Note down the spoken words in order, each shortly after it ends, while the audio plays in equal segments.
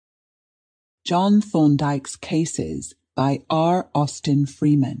John Thorndyke's Cases by R.Austin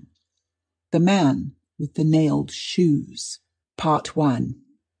Freeman. The Man with the Nailed Shoes. Part 1.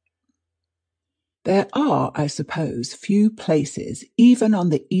 There are, I suppose, few places, even on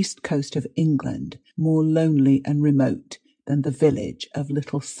the east coast of England, more lonely and remote than the village of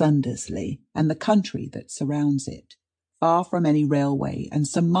Little Sundersley and the country that surrounds it. Far from any railway and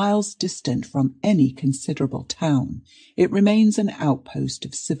some miles distant from any considerable town, it remains an outpost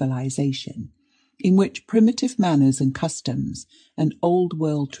of civilization, in which primitive manners and customs and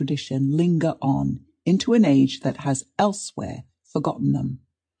old-world tradition linger on into an age that has elsewhere forgotten them.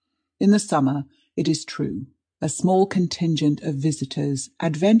 In the summer, it is true, a small contingent of visitors,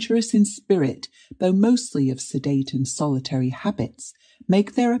 adventurous in spirit, though mostly of sedate and solitary habits,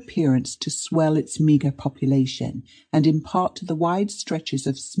 make their appearance to swell its meagre population and impart to the wide stretches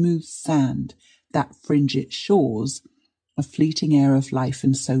of smooth sand that fringe its shores a fleeting air of life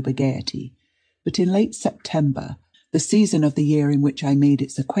and sober gaiety. But in late September, the season of the year in which I made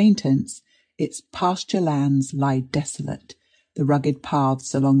its acquaintance, its pasture lands lie desolate. The rugged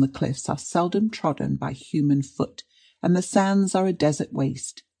paths along the cliffs are seldom trodden by human foot, and the sands are a desert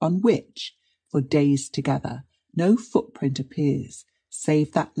waste, on which, for days together, no footprint appears,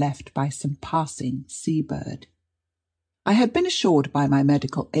 save that left by some passing sea-bird. I had been assured by my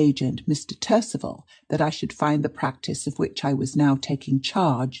medical agent, Mr. Turcival, that I should find the practice of which I was now taking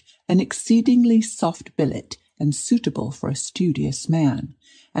charge an exceedingly soft billet and suitable for a studious man,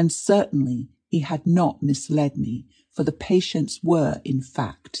 and certainly he had not misled me, for the patients were, in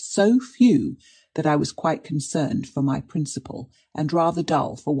fact, so few that I was quite concerned for my principal and rather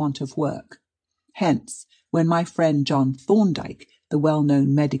dull for want of work. Hence, when my friend John Thorndyke, the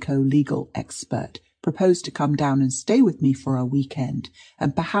well-known medico-legal expert, proposed to come down and stay with me for a weekend,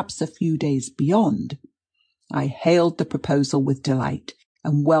 and perhaps a few days beyond, I hailed the proposal with delight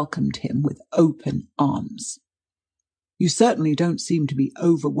and welcomed him with open arms. "You certainly don't seem to be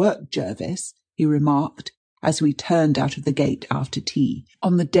overworked, Jervis," he remarked, as we turned out of the gate after tea,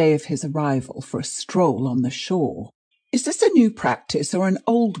 on the day of his arrival for a stroll on the shore. "Is this a new practice or an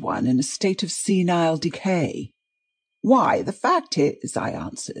old one in a state of senile decay?" "Why, the fact is," I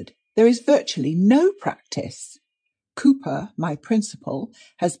answered, "there is virtually no practice. Cooper, my principal,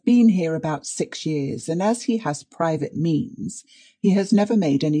 has been here about 6 years, and as he has private means, he has never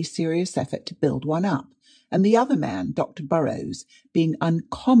made any serious effort to build one up. And the other man, Dr. Burrows, being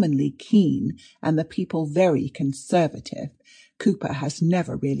uncommonly keen and the people very conservative, Cooper has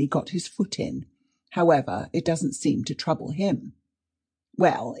never really got his foot in. However, it doesn't seem to trouble him."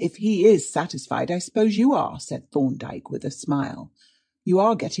 "Well, if he is satisfied, I suppose you are," said Thorndyke with a smile. "You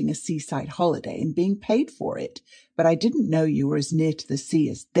are getting a seaside holiday and being paid for it, but I didn't know you were as near to the sea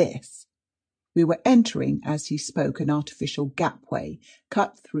as this." We were entering, as he spoke, an artificial gapway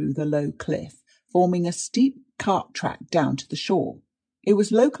cut through the low cliff, forming a steep cart track down to the shore. It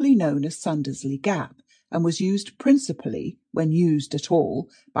was locally known as Sundersley Gap, and was used principally, when used at all,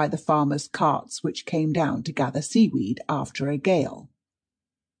 by the farmers' carts which came down to gather seaweed after a gale.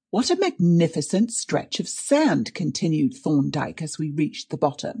 "What a magnificent stretch of sand," continued Thorndyke as we reached the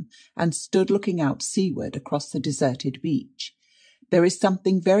bottom and stood looking out seaward across the deserted beach. "There is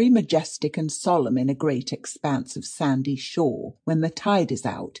something very majestic and solemn in a great expanse of sandy shore when the tide is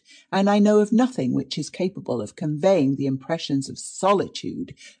out, and I know of nothing which is capable of conveying the impressions of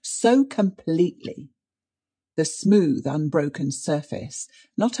solitude so completely. The smooth, unbroken surface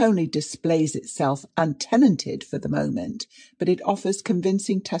not only displays itself untenanted for the moment, but it offers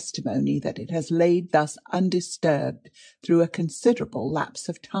convincing testimony that it has laid thus undisturbed through a considerable lapse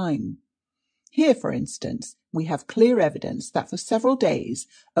of time. Here, for instance, we have clear evidence that for several days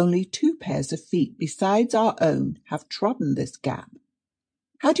only 2 pairs of feet besides our own have trodden this gap."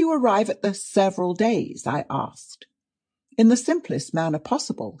 "How do you arrive at the several days?" I asked. "In the simplest manner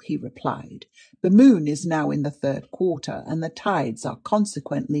possible," he replied. "The moon is now in the 3rd quarter, and the tides are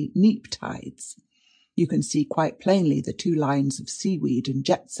consequently neap tides. You can see quite plainly the 2 lines of seaweed and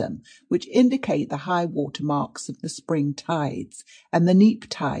jetsam, which indicate the high water marks of the spring tides and the neap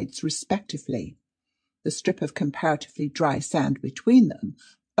tides respectively. The strip of comparatively dry sand between them,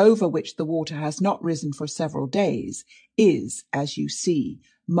 over which the water has not risen for several days, is, as you see,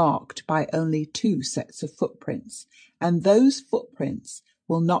 marked by only 2 sets of footprints, and those footprints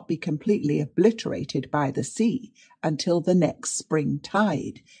will not be completely obliterated by the sea until the next spring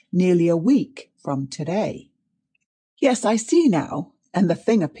tide, nearly a week from today." "Yes, I see now, and the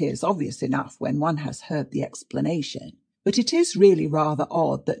thing appears obvious enough when one has heard the explanation. But it is really rather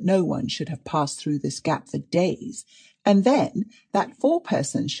odd that no one should have passed through this gap for days, and then that 4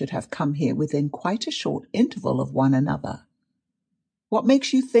 persons should have come here within quite a short interval of one another." What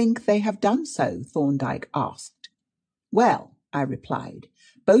makes you think they have done so? Thorndyke asked. Well, I replied,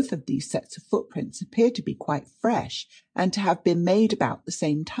 both of these sets of footprints appear to be quite fresh and to have been made about the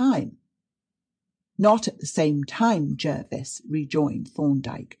same time. Not at the same time, Jervis, rejoined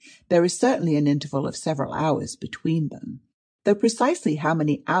Thorndyke. There is certainly an interval of several hours between them, though precisely how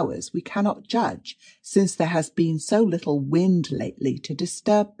many hours we cannot judge, since there has been so little wind lately to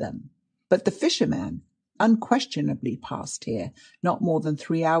disturb them. But the fisherman unquestionably passed here not more than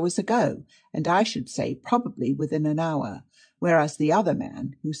 3 hours ago, and I should say probably within an hour, whereas the other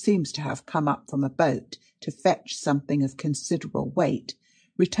man, who seems to have come up from a boat to fetch something of considerable weight,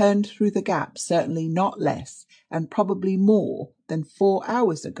 returned through the gap certainly not less and probably more than 4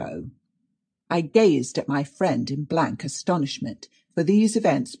 hours ago. I gazed at my friend in blank astonishment, for these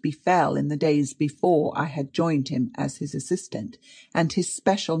events befell in the days before I had joined him as his assistant, and his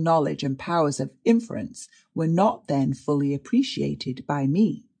special knowledge and powers of inference were not then fully appreciated by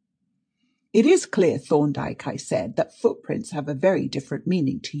me. It is clear, Thorndyke, I said, that footprints have a very different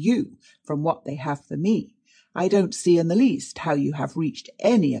meaning to you from what they have for me. I don't see in the least how you have reached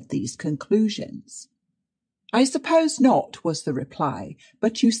any of these conclusions. I suppose not, was the reply,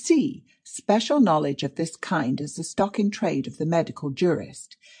 but you see, special knowledge of this kind is the stock in trade of the medical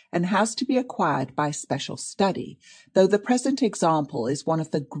jurist, and has to be acquired by special study, though the present example is one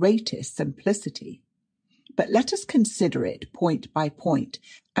of the greatest simplicity. But let us consider it point by point,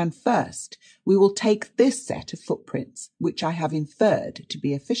 and first we will take this set of footprints, which I have inferred to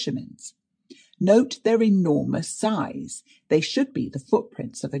be a fisherman's. Note their enormous size. They should be the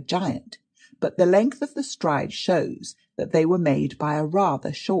footprints of a giant, but the length of the stride shows that they were made by a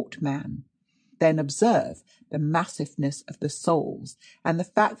rather short man. Then observe the massiveness of the soles and the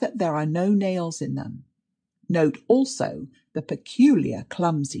fact that there are no nails in them. Note also the peculiar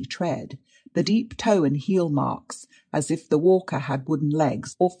clumsy tread, the deep toe and heel marks, as if the walker had wooden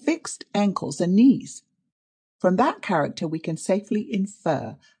legs or fixed ankles and knees. From that character we can safely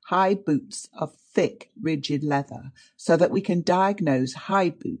infer high boots of thick, rigid leather, so that we can diagnose high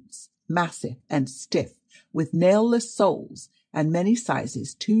boots, massive and stiff, with nailless soles and many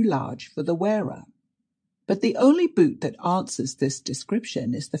sizes too large for the wearer. But the only boot that answers this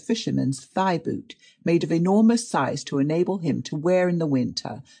description is the fisherman's thigh boot, made of enormous size to enable him to wear in the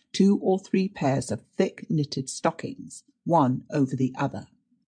winter 2 or 3 pairs of thick knitted stockings, one over the other.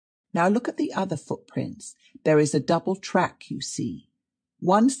 Now look at the other footprints. There is a double track, you see,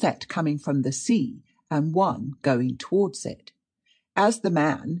 one set coming from the sea and one going towards it. As the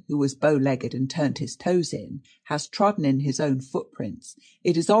man, who was bow-legged and turned his toes in, has trodden in his own footprints,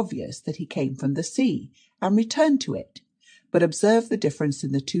 it is obvious that he came from the sea and returned to it. But observe the difference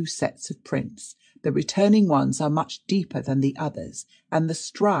in the 2 sets of prints. The returning ones are much deeper than the others, and the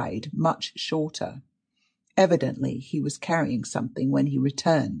stride much shorter. Evidently he was carrying something when he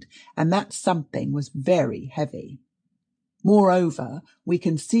returned, and that something was very heavy. Moreover, we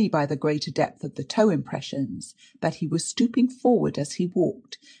can see by the greater depth of the toe impressions that he was stooping forward as he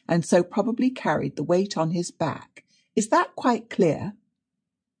walked, and so probably carried the weight on his back. Is that quite clear?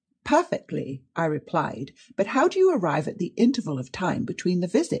 Perfectly, I replied, but how do you arrive at the interval of time between the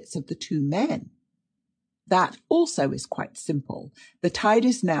visits of the 2 men? That also is quite simple. The tide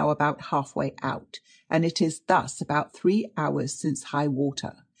is now about halfway out, and it is thus about 3 hours since high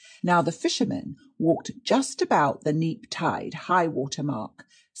water. Now the fisherman walked just about the neap tide high water mark,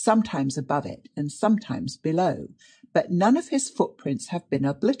 sometimes above it and sometimes below, but none of his footprints have been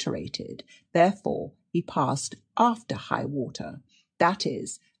obliterated. Therefore he passed after high water, that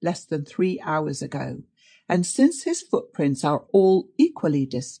is, less than 3 hours ago. And since his footprints are all equally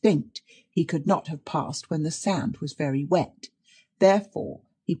distinct, he could not have passed when the sand was very wet. Therefore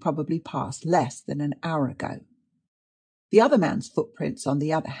he probably passed less than an hour ago. The other man's footprints, on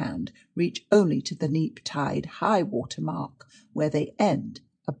the other hand, reach only to the neap tide high water mark, where they end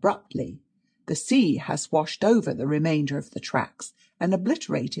abruptly. The sea has washed over the remainder of the tracks and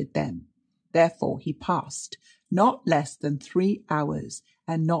obliterated them. Therefore he passed not less than 3 hours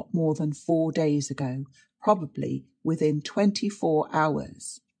and not more than 4 days ago, probably within 24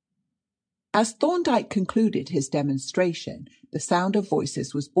 hours. As Thorndyke concluded his demonstration, the sound of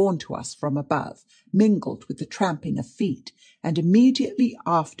voices was borne to us from above, mingled with the tramping of feet, and immediately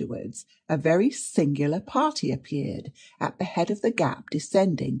afterwards a very singular party appeared at the head of the gap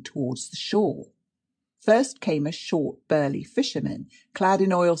descending towards the shore. First came a short, burly fisherman, clad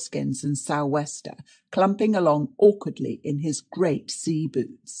in oilskins and sou'wester, clumping along awkwardly in his great sea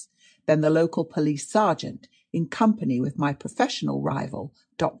boots. Then the local police sergeant, in company with my professional rival,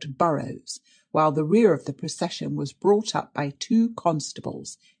 Dr. Burrows, while the rear of the procession was brought up by 2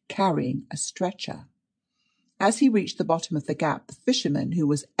 constables carrying a stretcher. As he reached the bottom of the gap, the fisherman, who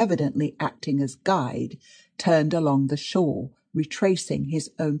was evidently acting as guide, turned along the shore, retracing his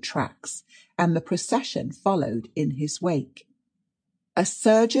own tracks, and the procession followed in his wake. "A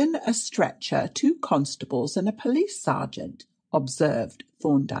surgeon, a stretcher, 2 constables, and a police sergeant," observed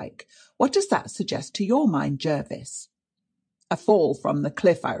Thorndyke. "What does that suggest to your mind, Jervis?" "A fall from the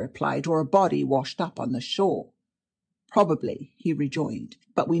cliff," I replied, "or a body washed up on the shore." "Probably," he rejoined,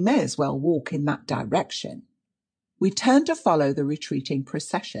 "but we may as well walk in that direction." We turned to follow the retreating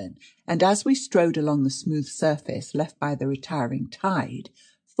procession, and as we strode along the smooth surface left by the retiring tide,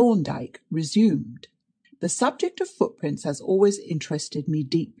 Thorndyke resumed. "The subject of footprints has always interested me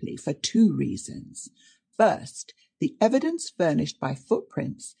deeply for 2 reasons. First, the evidence furnished by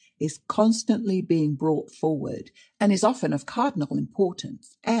footprints is constantly being brought forward and is often of cardinal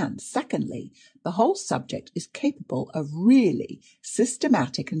importance. And secondly, the whole subject is capable of really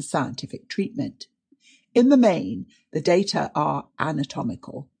systematic and scientific treatment. In the main, the data are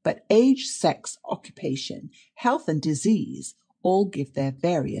anatomical, but age, sex, occupation, health and disease all give their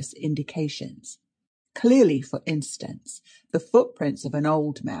various indications. Clearly, for instance, the footprints of an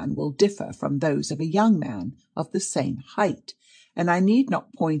old man will differ from those of a young man of the same height, and I need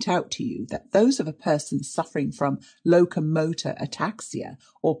not point out to you that those of a person suffering from locomotor ataxia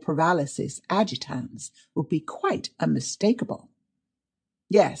or paralysis agitans would be quite unmistakable.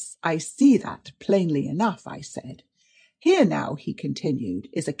 "Yes, I see that plainly enough," I said. "Here now," he continued,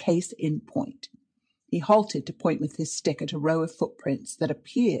 "is a case in point." He halted to point with his stick at a row of footprints that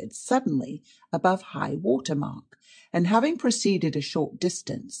appeared suddenly above high water mark, and having proceeded a short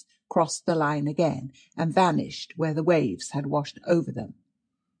distance, crossed the line again and vanished where the waves had washed over them.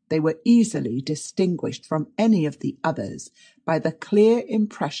 They were easily distinguished from any of the others by the clear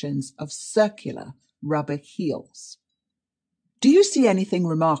impressions of circular rubber heels. "Do you see anything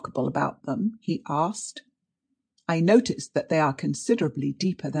remarkable about them?" he asked. "I noticed that they are considerably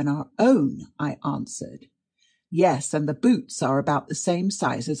deeper than our own," I answered. "Yes, and the boots are about the same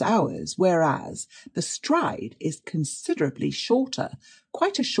size as ours, whereas the stride is considerably shorter,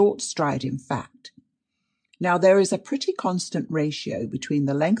 quite a short stride, in fact. Now, there is a pretty constant ratio between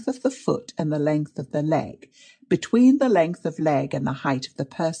the length of the foot and the length of the leg, between the length of leg and the height of the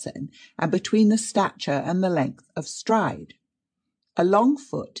person, and between the stature and the length of stride. A long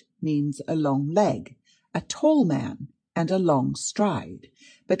foot means a long leg, a tall man, and a long stride.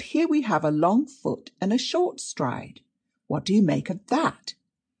 But here we have a long foot and a short stride. What do you make of that?"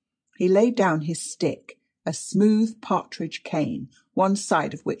 He laid down his stick, a smooth partridge cane, one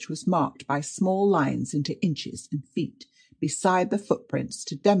side of which was marked by small lines into inches and feet, beside the footprints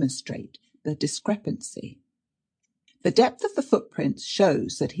to demonstrate the discrepancy. "The depth of the footprints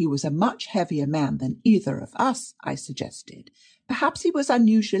shows that he was a much heavier man than either of us," I suggested. "Perhaps he was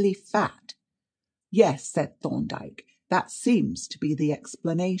unusually fat." "Yes," said Thorndyke, "that seems to be the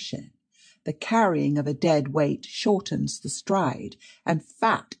explanation. The carrying of a dead weight shortens the stride, and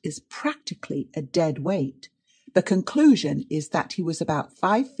fat is practically a dead weight. The conclusion is that he was about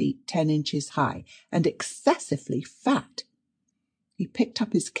 5 feet 10 inches high and excessively fat." He picked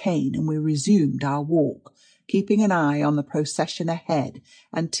up his cane and we resumed our walk, keeping an eye on the procession ahead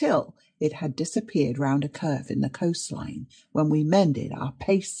until it had disappeared round a curve in the coastline, when we mended our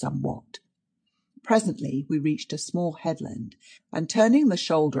pace somewhat. Presently we reached a small headland, and turning the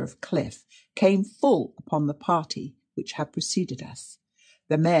shoulder of cliff, came full upon the party which had preceded us.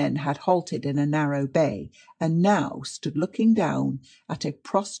 The men had halted in a narrow bay, and now stood looking down at a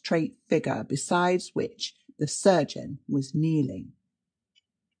prostrate figure beside which the surgeon was kneeling.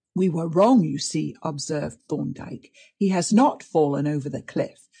 "We were wrong, you see," observed Thorndyke. "He has not fallen over the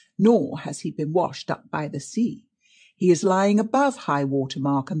cliff, nor has he been washed up by the sea. He is lying above high water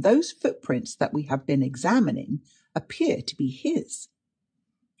mark, and those footprints that we have been examining appear to be his."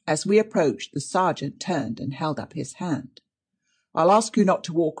 As we approached, the sergeant turned and held up his hand. "I'll ask you not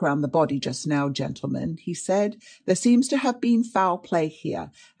to walk round the body just now, gentlemen," he said. "There seems to have been foul play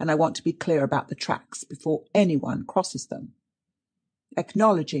here, and I want to be clear about the tracks before anyone crosses them."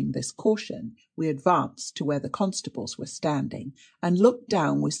 Acknowledging this caution, we advanced to where the constables were standing, and looked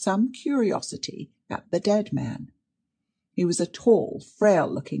down with some curiosity at the dead man. He was a tall,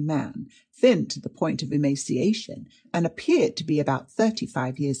 frail-looking man, thin to the point of emaciation, and appeared to be about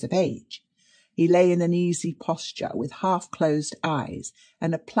 35 years of age. He lay in an easy posture, with half-closed eyes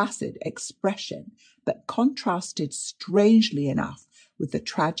and a placid expression that contrasted strangely enough with the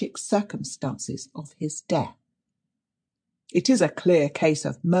tragic circumstances of his death. "It is a clear case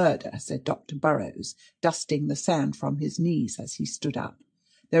of murder," said Dr. Burrows, dusting the sand from his knees as he stood up.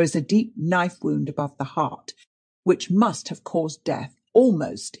 "There is a deep knife wound above the heart, which must have caused death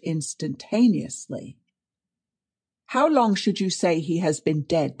almost instantaneously." "How long should you say he has been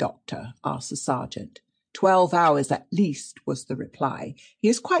dead, Doctor?" asked the sergeant. 12 hours at least, was the reply. "He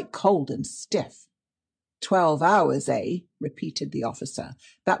is quite cold and stiff." 12 hours, eh? Repeated the officer.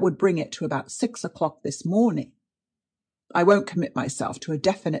 "That would bring it to about 6 o'clock this morning." "I won't commit myself to a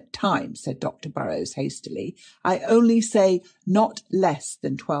definite time," said Dr. Burrows hastily. "I only say not less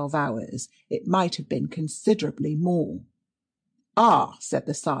than 12 hours. It might have been considerably more." "Ah," said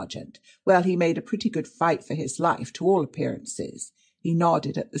the sergeant. "Well, he made a pretty good fight for his life, to all appearances." He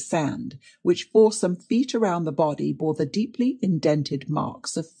nodded at the sand, which for some feet around the body bore the deeply indented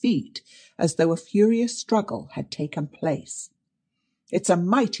marks of feet, as though a furious struggle had taken place. "It's a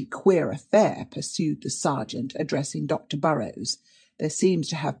mighty queer affair," pursued the sergeant, addressing Dr. Burrows. "There seems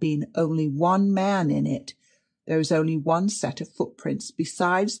to have been only one man in it. There is only one set of footprints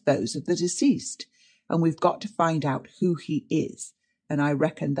besides those of the deceased, and we've got to find out who he is, and I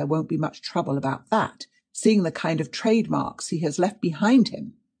reckon there won't be much trouble about that, seeing the kind of trademarks he has left behind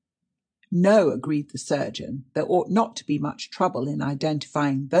him." "No," agreed the surgeon, "there ought not to be much trouble in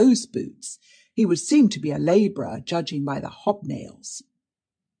identifying those boots. He would seem to be a labourer, judging by the hobnails."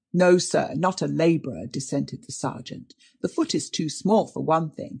 "No, sir, not a labourer," dissented the sergeant. "The foot is too small for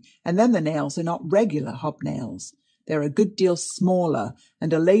one thing, and then the nails are not regular hobnails. They're a good deal smaller,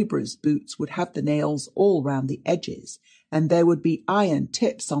 and a labourer's boots would have the nails all round the edges, and there would be iron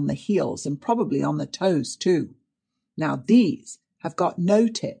tips on the heels and probably on the toes too. Now these have got no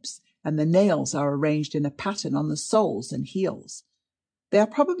tips, and the nails are arranged in a pattern on the soles and heels. They are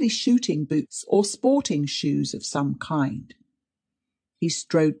probably shooting boots or sporting shoes of some kind." He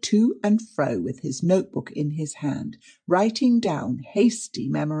strode to and fro with his notebook in his hand, writing down hasty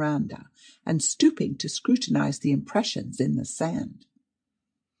memoranda, and stooping to scrutinize the impressions in the sand.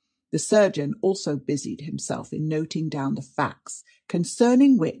 The surgeon also busied himself in noting down the facts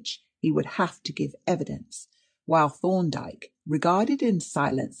concerning which he would have to give evidence, while Thorndyke regarded in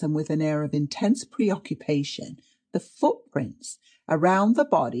silence and with an air of intense preoccupation the footprints around the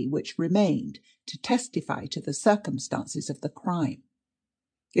body which remained to testify to the circumstances of the crime.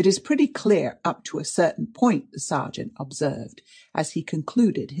 "It is pretty clear up to a certain point," the sergeant observed, as he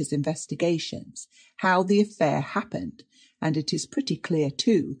concluded his investigations, "how the affair happened, and it is pretty clear,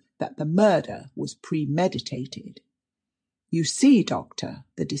 too, that the murder was premeditated. You see, Doctor,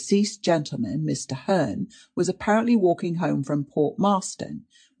 the deceased gentleman, Mr. Hearn, was apparently walking home from Port Marston.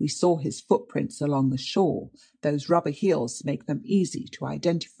 We saw his footprints along the shore. Those rubber heels make them easy to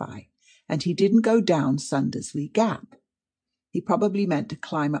identify. And he didn't go down Sundersley Gap. He probably meant to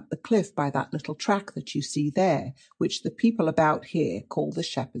climb up the cliff by that little track that you see there, which the people about here call the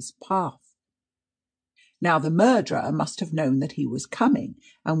Shepherd's Path. Now the murderer must have known that he was coming,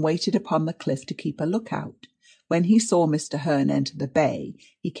 and waited upon the cliff to keep a lookout. When he saw Mr. Hearn enter the bay,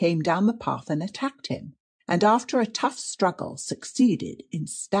 he came down the path and attacked him, and after a tough struggle succeeded in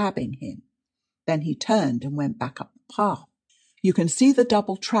stabbing him. Then he turned and went back up the path. You can see the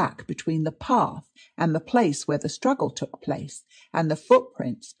double track between the path and the place where the struggle took place, and the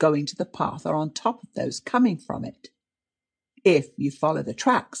footprints going to the path are on top of those coming from it." "If you follow the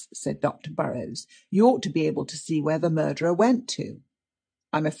tracks," said Dr. Burrows, "you ought to be able to see where the murderer went to."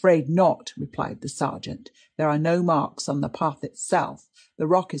 "I'm afraid not," replied the sergeant. "There are no marks on the path itself. The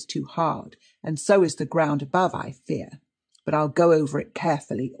rock is too hard, and so is the ground above, I fear. But I'll go over it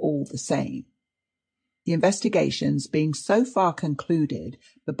carefully all the same." The investigations being so far concluded,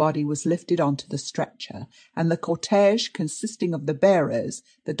 the body was lifted onto the stretcher, and the cortege, consisting of the bearers,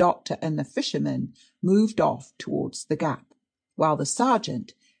 the doctor, and the fisherman, moved off towards the gap, while the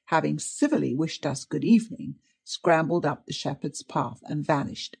sergeant, having civilly wished us good evening, scrambled up the Shepherd's Path and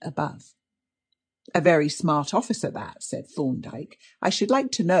vanished above. "A very smart officer, that," said Thorndyke. "I should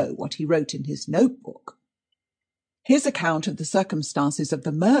like to know what he wrote in his notebook." "His account of the circumstances of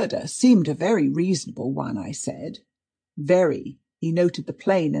the murder seemed a very reasonable one," I said. "Very. He noted the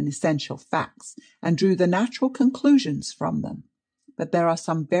plain and essential facts, and drew the natural conclusions from them. But there are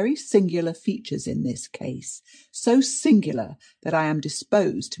some very singular features in this case, so singular that I am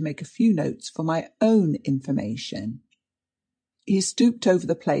disposed to make a few notes for my own information." He stooped over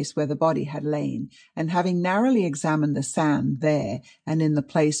the place where the body had lain, and having narrowly examined the sand there and in the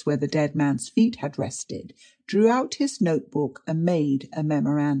place where the dead man's feet had rested, drew out his notebook and made a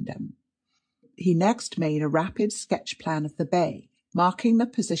memorandum. He next made a rapid sketch plan of the bay, marking the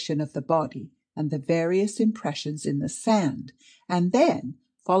position of the body and the various impressions in the sand, and then,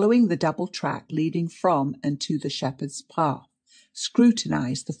 following the double track leading from and to the Shepherd's Path,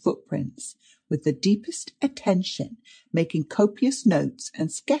 scrutinized the footprints with the deepest attention, making copious notes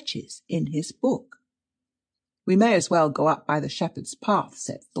and sketches in his book. "We may as well go up by the Shepherd's Path,"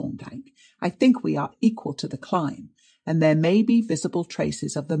 said Thorndyke. "I think we are equal to the climb. and there may be visible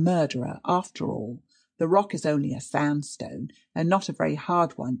traces of the murderer after all. The rock is only a sandstone, and not a very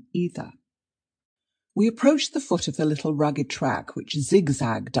hard one either. We approached the foot of the little rugged track which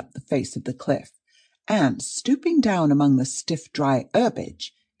zigzagged up the face of the cliff, and, stooping down among the stiff dry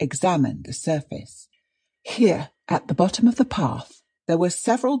herbage, examined the surface. Here, at the bottom of the path, there were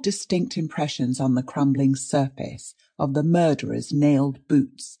several distinct impressions on the crumbling surface of the murderer's nailed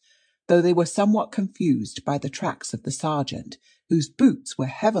boots, though they were somewhat confused by the tracks of the sergeant, whose boots were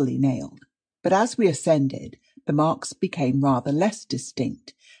heavily nailed. But as we ascended, the marks became rather less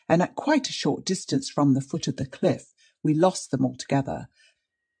distinct, and at quite a short distance from the foot of the cliff we lost them altogether,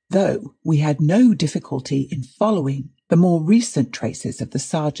 though we had no difficulty in following the more recent traces of the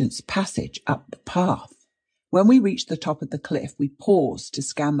sergeant's passage up the path. When we reached the top of the cliff, we paused to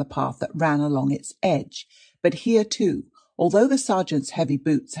scan the path that ran along its edge, but here too, although the sergeant's heavy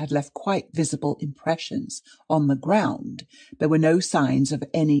boots had left quite visible impressions on the ground, there were no signs of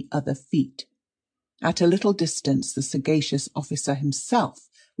any other feet. At a little distance, the sagacious officer himself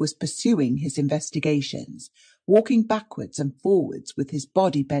was pursuing his investigations, walking backwards and forwards with his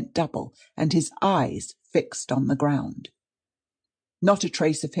body bent double and his eyes fixed on the ground. "Not a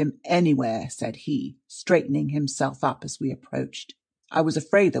trace of him anywhere," said he, straightening himself up as we approached. "I was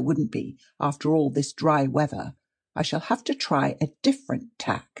afraid there wouldn't be, after all this dry weather. I shall have to try a different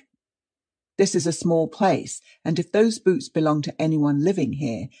tack. This is a small place, and if those boots belong to anyone living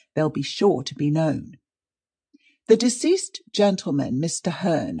here, they'll be sure to be known." "The deceased gentleman, Mr.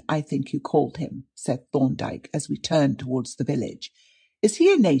 Hearn, I think you called him," said Thorndyke as we turned towards the village. "Is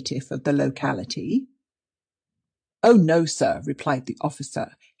he a native of the locality?" "Oh, no, sir," replied the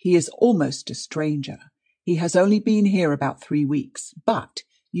officer. "He is almost a stranger. He has only been here about 3 weeks. But,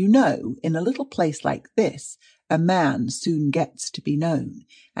 you know, in a little place like this, a man soon gets to be known,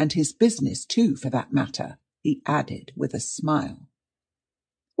 and his business too, for that matter," he added with a smile.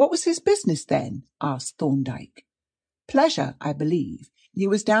 "What was his business then?" asked Thorndyke. "Pleasure, I believe. He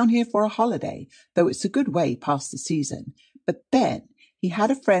was down here for a holiday, though it's a good way past the season. But then, he had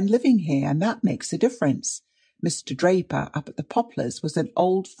a friend living here, and that makes a difference. Mr. Draper up at the Poplars was an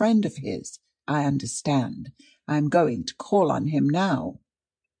old friend of his, I understand. I am going to call on him now."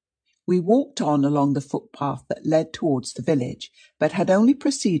 We walked on along the footpath that led towards the village, but had only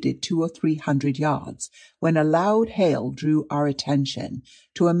proceeded 200 or 300 yards when a loud hail drew our attention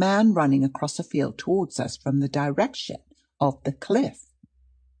to a man running across a field towards us from the direction of the cliff.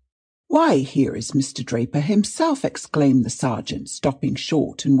 "Why, here is Mr. Draper himself," exclaimed the sergeant, stopping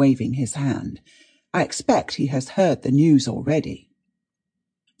short and waving his hand. "I expect he has heard the news already."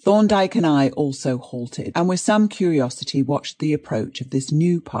 Thorndyke and I also halted, and with some curiosity watched the approach of this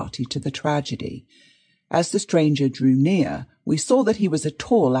new party to the tragedy. As the stranger drew near, we saw that he was a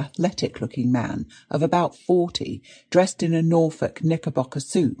tall, athletic-looking man of about 40, dressed in a Norfolk knickerbocker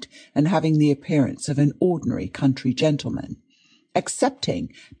suit and having the appearance of an ordinary country gentleman,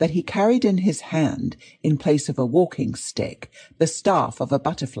 excepting that he carried in his hand, in place of a walking stick, the staff of a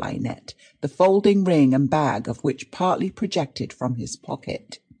butterfly net, the folding ring and bag of which partly projected from his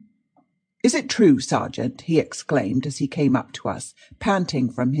pocket. "Is it true, Sergeant," he exclaimed as he came up to us, panting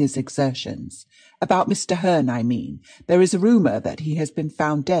from his exertions, "about Mr. Hearn, I mean. There is a rumour that he has been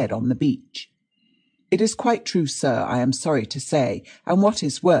found dead on the beach." "It is quite true, sir, I am sorry to say, and what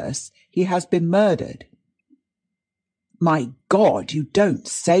is worse, he has been murdered." "My God, you don't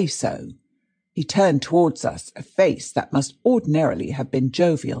say so!" He turned towards us, a face that must ordinarily have been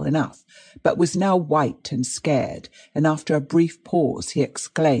jovial enough, but was now white and scared, and after a brief pause he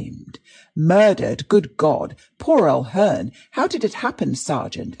exclaimed, "Murdered? Good God! Poor old Hearn! How did it happen,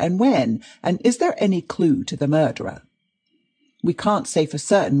 Sergeant, and when? And is there any clue to the murderer?" "We can't say for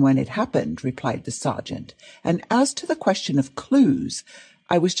certain when it happened," replied the sergeant, "and as to the question of clues,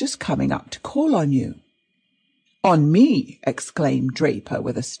 I was just coming up to call on you." "On me!" exclaimed Draper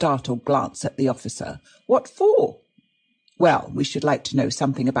with a startled glance at the officer. "What for?" "Well, we should like to know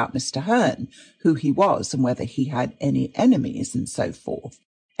something about Mr. Hearn, who he was and whether he had any enemies and so forth.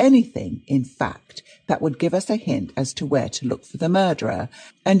 Anything, in fact, that would give us a hint as to where to look for the murderer,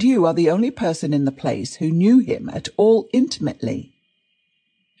 and you are the only person in the place who knew him at all intimately."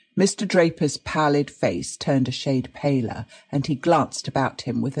 Mr. Draper's pallid face turned a shade paler, and he glanced about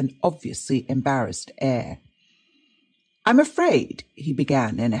him with an obviously embarrassed air. "I'm afraid," he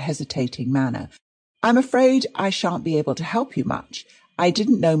began in a hesitating manner, "I'm afraid I shan't be able to help you much. I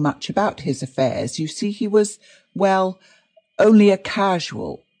didn't know much about his affairs. You see, he was, well, only a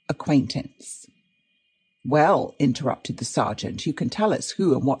casual acquaintance." "Well," interrupted the sergeant, "you can tell us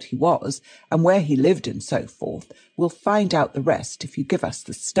who and what he was, and where he lived and so forth. We'll find out the rest if you give us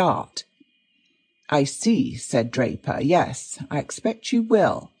the start." I see, said Draper. Yes, I expect you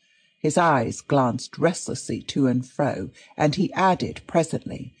will. His eyes glanced restlessly to and fro, and he added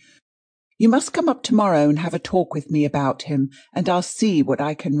presently, You must come up tomorrow and have a talk with me about him, and I'll see what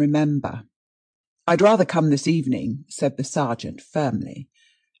I can remember. I'd rather come this evening, said the sergeant firmly.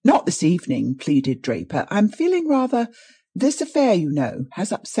 Not this evening, pleaded Draper. I'm feeling rather... This affair, you know,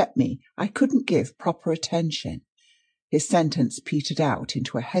 has upset me. I couldn't give proper attention. His sentence petered out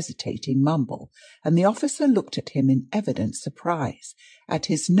into a hesitating mumble, and the officer looked at him in evident surprise at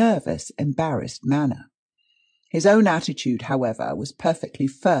his nervous, embarrassed manner. His own attitude, however, was perfectly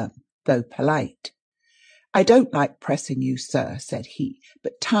firm, though polite. I don't like pressing you, sir, said he,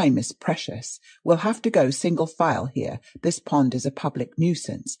 but time is precious. We'll have to go single file here. This pond is a public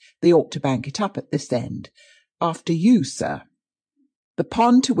nuisance. They ought to bank it up at this end. After you, sir. The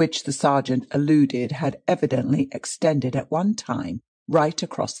pond to which the sergeant alluded had evidently extended at one time right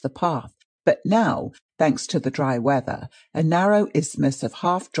across the path, but now, thanks to the dry weather, a narrow isthmus of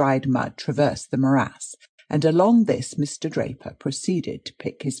half-dried mud traversed the morass, and along this Mr. Draper proceeded to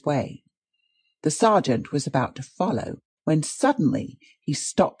pick his way. The sergeant was about to follow, when suddenly he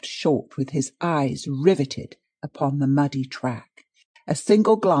stopped short with his eyes riveted upon the muddy track. A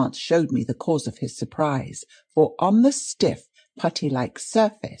single glance showed me the cause of his surprise, for on the stiff, putty-like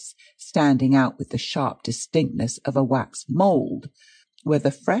surface, standing out with the sharp distinctness of a wax mould, were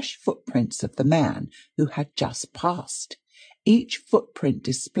the fresh footprints of the man who had just passed, each footprint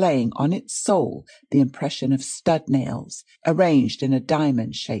displaying on its sole the impression of stud nails, arranged in a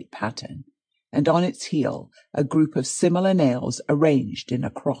diamond-shaped pattern, and on its heel a group of similar nails arranged in a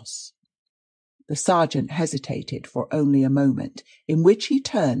cross. The sergeant hesitated for only a moment, in which he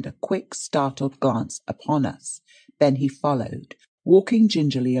turned a quick, startled glance upon us. Then he followed, walking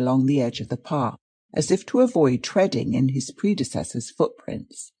gingerly along the edge of the path, as if to avoid treading in his predecessor's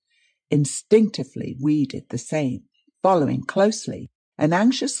footprints. Instinctively we did the same, following closely and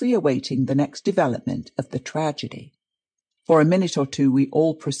anxiously awaiting the next development of the tragedy. For a minute or two we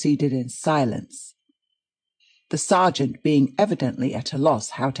all proceeded in silence, the sergeant being evidently at a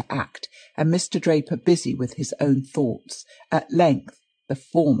loss how to act, and Mr. Draper busy with his own thoughts. At length the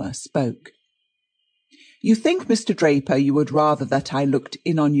former spoke. You think, Mr. Draper, you would rather that I looked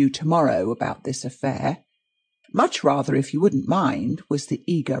in on you tomorrow about this affair? Much rather, if you wouldn't mind, was the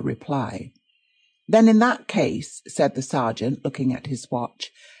eager reply. Then in that case, said the sergeant, looking at his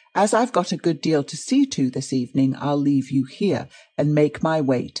watch, as I've got a good deal to see to this evening, I'll leave you here and make my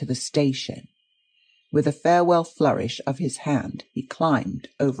way to the station. With a farewell flourish of his hand, he climbed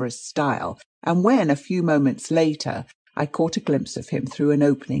over a stile, and when, a few moments later, I caught a glimpse of him through an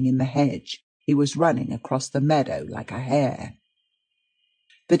opening in the hedge, he was running across the meadow like a hare.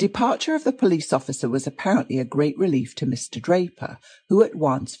 The departure of the police officer was apparently a great relief to Mr. Draper, who at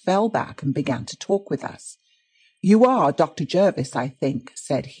once fell back and began to talk with us. You are Dr. Jervis, I think,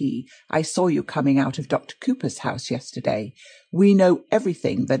 said he. I saw you coming out of Dr. Cooper's house yesterday. We know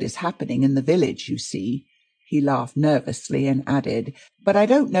everything that is happening in the village, you see. He laughed nervously and added, But I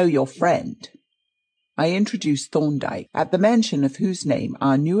don't know your friend. I introduced Thorndyke, at the mention of whose name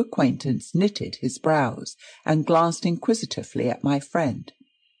our new acquaintance knitted his brows and glanced inquisitively at my friend.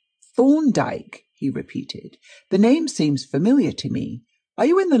 Thorndyke, he repeated. The name seems familiar to me. Are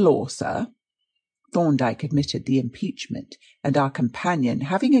you in the law, sir? Thorndyke admitted the impeachment, and our companion,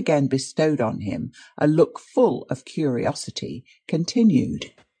 having again bestowed on him a look full of curiosity,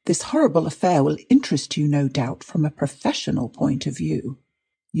 continued, This horrible affair will interest you, no doubt, from a professional point of view.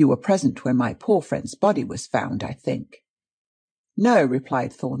 You were present when my poor friend's body was found, I think. No,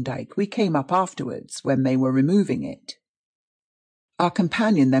 replied Thorndyke. We came up afterwards, when they were removing it. Our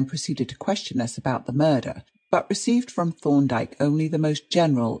companion then proceeded to question us about the murder, but received from Thorndyke only the most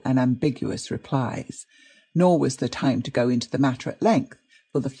general and ambiguous replies. Nor was there time to go into the matter at length,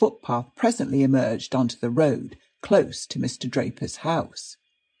 for the footpath presently emerged onto the road, close to Mr. Draper's house.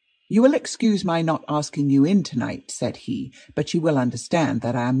 You will excuse my not asking you in tonight, said he, but you will understand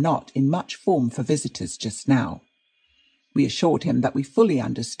that I am not in much form for visitors just now. We assured him that we fully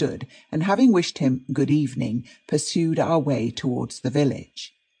understood, and having wished him good evening, pursued our way towards the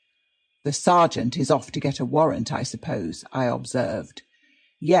village. The sergeant is off to get a warrant, I suppose, I observed.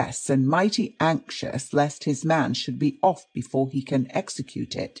 Yes, and mighty anxious lest his man should be off before he can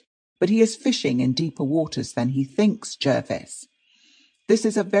execute it. But he is fishing in deeper waters than he thinks, Jervis. This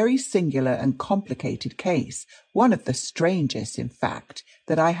is a very singular and complicated case, one of the strangest, in fact,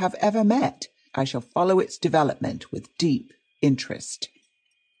 that I have ever met. I shall follow its development with deep interest.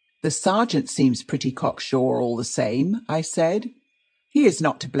 The sergeant seems pretty cocksure all the same, I said. He is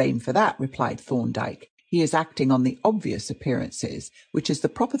not to blame for that, replied Thorndyke. He is acting on the obvious appearances, which is the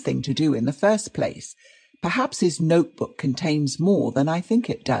proper thing to do in the first place. Perhaps his notebook contains more than I think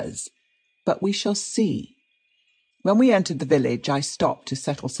it does. But we shall see. When we entered the village, I stopped to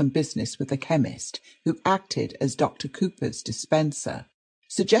settle some business with a chemist who acted as Dr. Cooper's dispenser,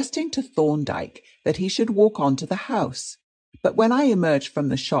 suggesting to Thorndyke that he should walk on to the house. But when I emerged from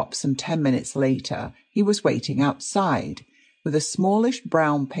the shop some 10 minutes later, he was waiting outside, with a smallish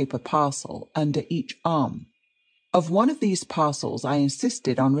brown paper parcel under each arm. Of one of these parcels I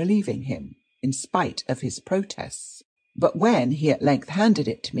insisted on relieving him, in spite of his protests. But when he at length handed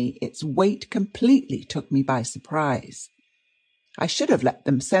it to me, its weight completely took me by surprise. "I should have let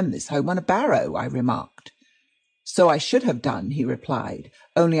them send this home on a barrow," I remarked. "So I should have done," he replied,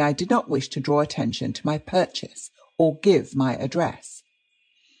 "only I did not wish to draw attention to my purchase or give my address."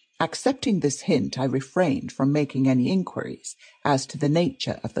 Accepting this hint, I refrained from making any inquiries as to the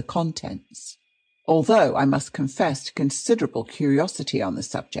nature of the contents, although I must confess to considerable curiosity on the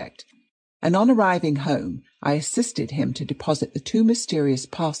subject, and on arriving home I assisted him to deposit the two mysterious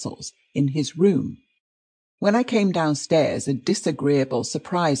parcels in his room. When I came downstairs, a disagreeable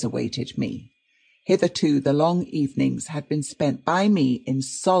surprise awaited me. Hitherto the long evenings had been spent by me in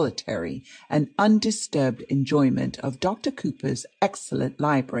solitary and undisturbed enjoyment of Dr. Cooper's excellent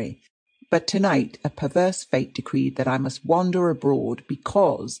library, but tonight a perverse fate decreed that I must wander abroad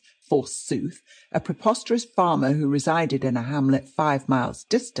because, forsooth, a preposterous farmer who resided in a hamlet 5 miles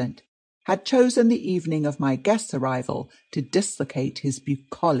distant had chosen the evening of my guest's arrival to dislocate his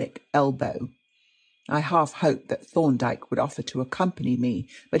bucolic elbow. I half hoped that Thorndyke would offer to accompany me,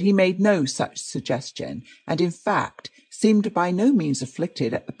 but he made no such suggestion, and in fact seemed by no means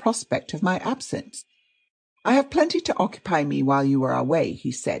afflicted at the prospect of my absence. "I have plenty to occupy me while you are away,"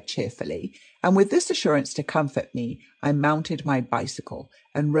 he said cheerfully, and with this assurance to comfort me, I mounted my bicycle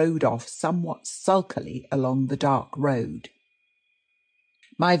and rode off somewhat sulkily along the dark road.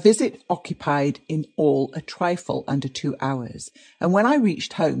 My visit occupied in all a trifle under 2 hours, and when I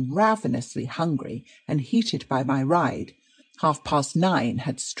reached home ravenously hungry and heated by my ride, 9:30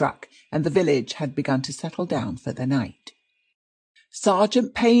 had struck, and the village had begun to settle down for the night.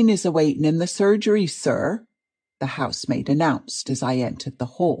 "Sergeant Payne is awaiting in the surgery, sir," the housemaid announced as I entered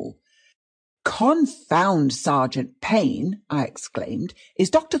the hall. "Confound Sergeant Payne!" I exclaimed. "Is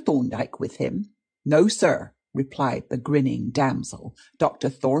Dr. Thorndyke with him?" "No, sir," replied the grinning damsel. "Dr.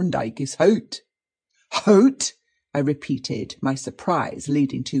 Thorndyke is out." "Out?" I repeated, my surprise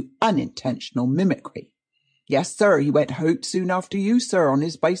leading to unintentional mimicry. "Yes, sir, he went out soon after you, sir, on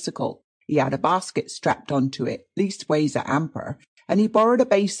his bicycle. He had a basket strapped onto it, leastways a hamper, and he borrowed a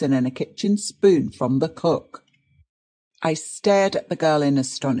basin and a kitchen spoon from the cook." I stared at the girl in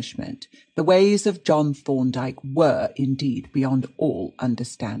astonishment. The ways of John Thorndyke were, indeed, beyond all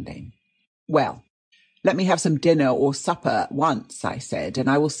understanding. "Well, let me have some dinner or supper at once," I said, "and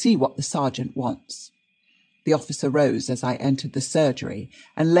I will see what the sergeant wants." The officer rose as I entered the surgery,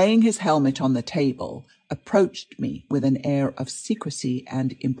 and laying his helmet on the table, approached me with an air of secrecy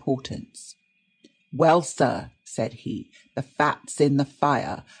and importance. "Well, sir," said he, "the fat's in the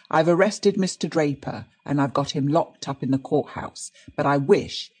fire. I've arrested Mr. Draper, and I've got him locked up in the courthouse, but I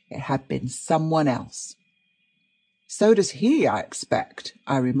wish it had been someone else." "So does he, I expect,"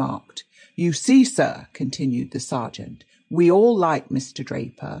 I remarked. "You see, sir," continued the sergeant, "we all like Mr.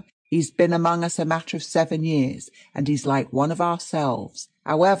 Draper. He's been among us a matter of 7 years, and he's like one of ourselves.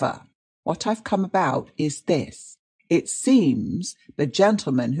 However, what I've come about is this. It seems the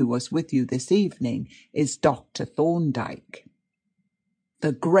gentleman who was with you this evening is Dr. Thorndyke,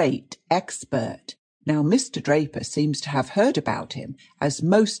 the great expert. Now, Mr. Draper seems to have heard about him, as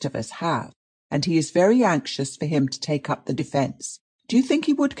most of us have, and he is very anxious for him to take up the defence. Do you think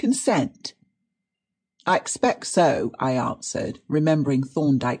he would consent?" "I expect so," I answered, remembering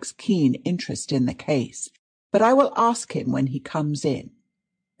Thorndyke's keen interest in the case, "but I will ask him when he comes in."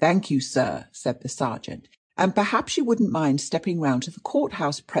 "Thank you, sir," said the sergeant, "and perhaps you wouldn't mind stepping round to the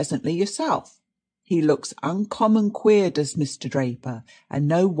courthouse presently yourself. He looks uncommon queer, does Mr. Draper, and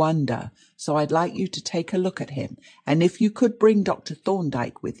no wonder, so I'd like you to take a look at him, and if you could bring Dr.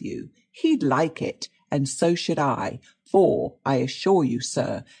 Thorndyke with you, he'd like it, and so should I, for I assure you,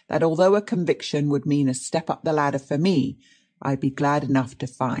 sir, that although a conviction would mean a step up the ladder for me, I'd be glad enough to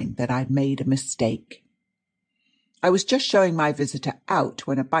find that I'd made a mistake." I was just showing my visitor out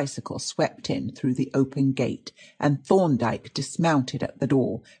when a bicycle swept in through the open gate, and Thorndyke dismounted at the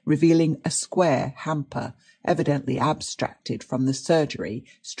door, revealing a square hamper, evidently abstracted from the surgery,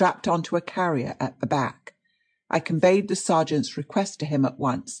 strapped onto a carrier at the back. I conveyed the sergeant's request to him at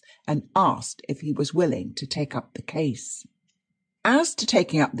once, and asked if he was willing to take up the case. As to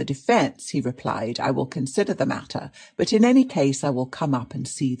taking up the defence, he replied, I will consider the matter, but in any case I will come up and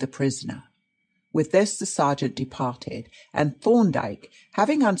see the prisoner. With this the sergeant departed, and Thorndyke,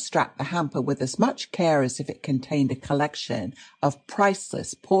 having unstrapped the hamper with as much care as if it contained a collection of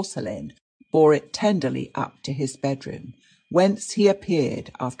priceless porcelain, bore it tenderly up to his bedroom, whence he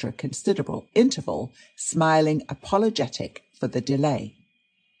appeared after a considerable interval, smiling apologetic for the delay.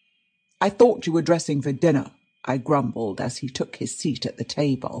 I thought you were dressing for dinner, I grumbled as he took his seat at the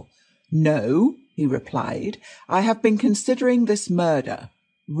table. No, he replied, I have been considering this murder.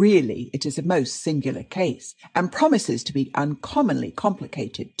 Really, it is a most singular case, and promises to be uncommonly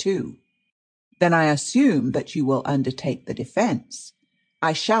complicated too. Then I assume that you will undertake the defence.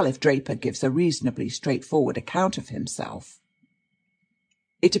 I shall if Draper gives a reasonably straightforward account of himself.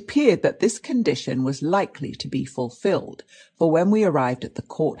 It appeared that this condition was likely to be fulfilled, for when we arrived at the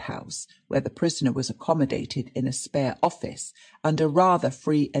courthouse, where the prisoner was accommodated in a spare office under rather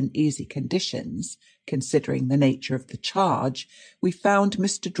free and easy conditions, considering the nature of the charge, we found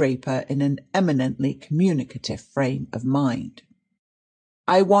Mr. Draper in an eminently communicative frame of mind.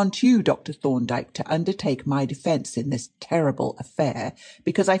 I want you, Dr. Thorndyke, to undertake my defence in this terrible affair,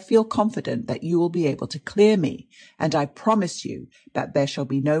 because I feel confident that you will be able to clear me, and I promise you that there shall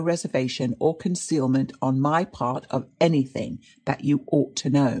be no reservation or concealment on my part of anything that you ought to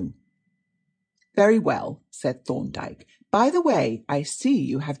know. Very well, said Thorndyke. By the way, I see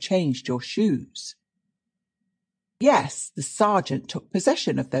you have changed your shoes. Yes, the sergeant took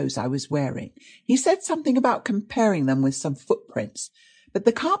possession of those I was wearing. He said something about comparing them with some footprints, but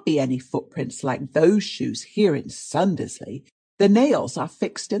there can't be any footprints like those shoes here in Sundersley. The nails are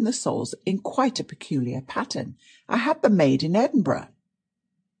fixed in the soles in quite a peculiar pattern. I had them made in Edinburgh.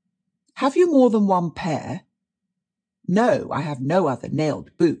 Have you more than one pair? No, I have no other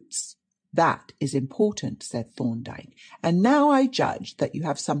nailed boots. That is important, said Thorndyke, and now I judge that you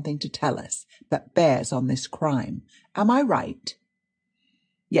have something to tell us that bears on this crime. Am I right?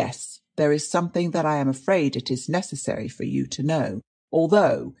 Yes, there is something that I am afraid it is necessary for you to know,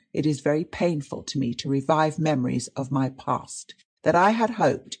 although it is very painful to me to revive memories of my past that I had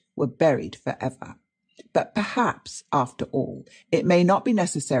hoped were buried forever. But perhaps, after all, it may not be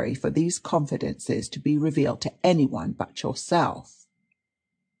necessary for these confidences to be revealed to anyone but yourself.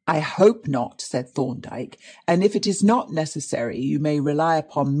 I hope not, said Thorndyke, and if it is not necessary, you may rely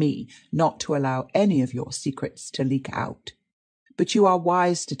upon me not to allow any of your secrets to leak out. But you are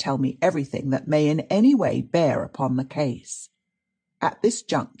wise to tell me everything that may in any way bear upon the case. At this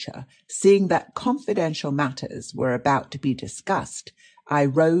juncture, seeing that confidential matters were about to be discussed, I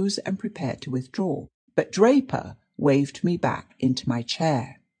rose and prepared to withdraw, but Draper waved me back into my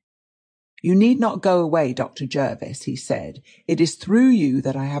chair. You need not go away, Dr. Jervis, he said. It is through you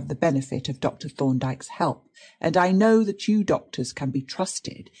that I have the benefit of Dr. Thorndyke's help, and I know that you doctors can be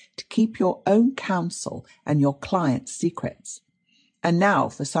trusted to keep your own counsel and your clients' secrets. And now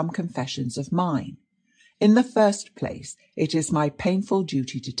for some confessions of mine. In the first place, it is my painful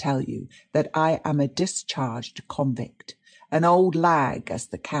duty to tell you that I am a discharged convict, an old lag, as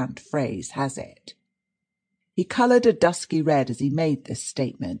the cant phrase has it. He coloured a dusky red as he made this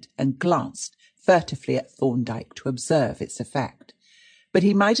statement, and glanced furtively at Thorndyke to observe its effect. But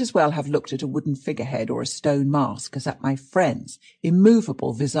he might as well have looked at a wooden figurehead or a stone mask as at my friend's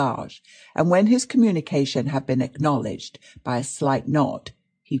immovable visage, and when his communication had been acknowledged by a slight nod,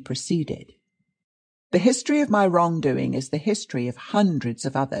 he proceeded. The history of my wrongdoing is the history of hundreds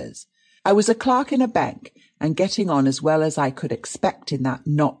of others. I was a clerk in a bank, and getting on as well as I could expect in that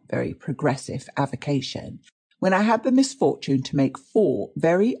not very progressive avocation, when I had the misfortune to make 4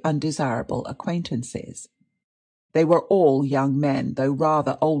 very undesirable acquaintances. They were all young men, though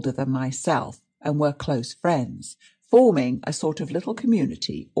rather older than myself, and were close friends, forming a sort of little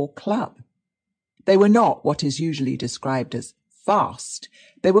community or club. They were not what is usually described as fast.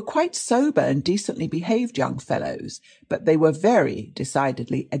 They were quite sober and decently behaved young fellows, but they were very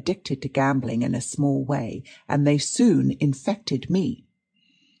decidedly addicted to gambling in a small way, and they soon infected me.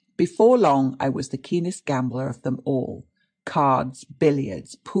 Before long I was the keenest gambler of them all. Cards,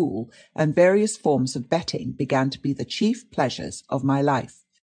 billiards, pool, and various forms of betting began to be the chief pleasures of my life,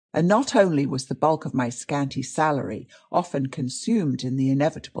 and not only was the bulk of my scanty salary often consumed in the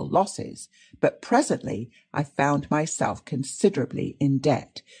inevitable losses, but presently I found myself considerably in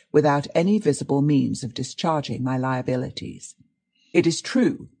debt, without any visible means of discharging my liabilities. It is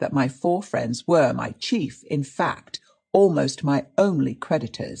true that my 4 friends were my chief, in fact, almost my only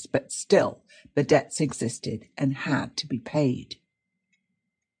creditors, but still the debts existed and had to be paid.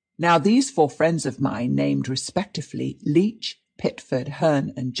 Now these 4 friends of mine, named respectively Leach, Pitford,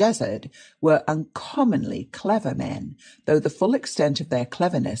 Hearn, and Jezard were uncommonly clever men, though the full extent of their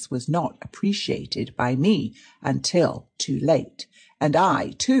cleverness was not appreciated by me until too late. And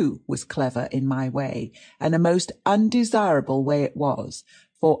I, too, was clever in my way, and a most undesirable way it was,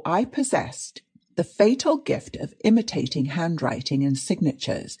 for I possessed the fatal gift of imitating handwriting and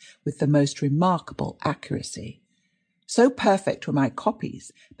signatures with the most remarkable accuracy. So perfect were my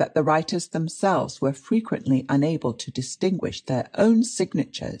copies that the writers themselves were frequently unable to distinguish their own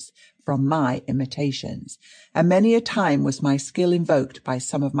signatures from my imitations, and many a time was my skill invoked by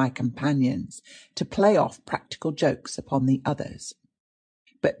some of my companions to play off practical jokes upon the others.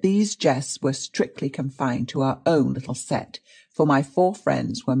 But these jests were strictly confined to our own little set, for my 4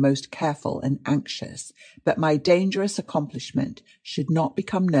 friends were most careful and anxious that my dangerous accomplishment should not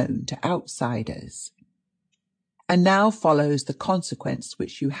become known to outsiders. And now follows the consequence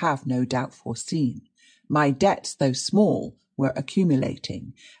which you have no doubt foreseen. My debts, though small, were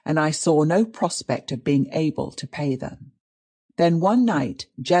accumulating, and I saw no prospect of being able to pay them. Then one night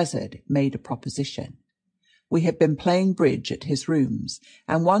Jezard made a proposition. We had been playing bridge at his rooms,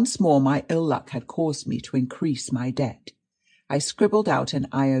 and once more my ill luck had caused me to increase my debt. I scribbled out an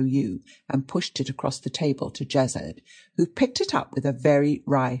IOU and pushed it across the table to Jezard, who picked it up with a very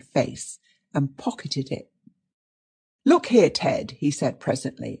wry face and pocketed it. "Look here, Ted," he said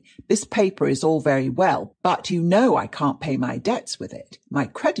presently, "this paper is all very well, but you know I can't pay my debts with it. My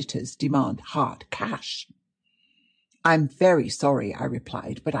creditors demand hard cash." "I'm very sorry," I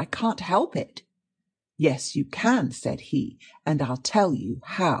replied, "but I can't help it." "Yes, you can," said he, "and I'll tell you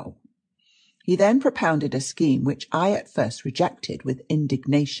how." He then propounded a scheme which I at first rejected with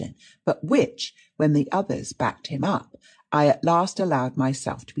indignation, but which, when the others backed him up, I at last allowed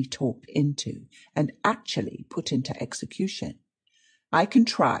myself to be talked into, and actually put into execution. I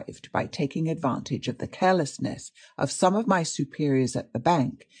contrived, by taking advantage of the carelessness of some of my superiors at the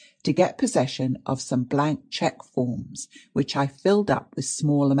bank, to get possession of some blank cheque forms, which I filled up with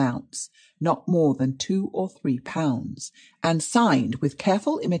small amounts, not more than £2 or £3, and signed with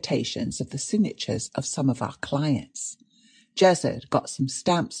careful imitations of the signatures of some of our clients. Jezard got some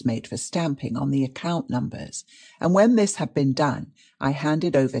stamps made for stamping on the account numbers, and when this had been done, I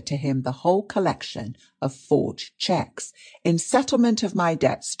handed over to him the whole collection of forged cheques, in settlement of my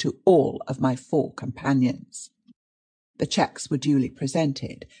debts to all of my 4 companions. The cheques were duly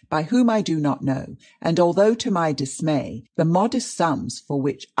presented, by whom I do not know, and although to my dismay the modest sums for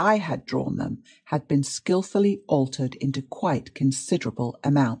which I had drawn them had been skilfully altered into quite considerable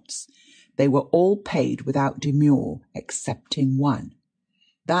amounts, they were all paid without demur, excepting one.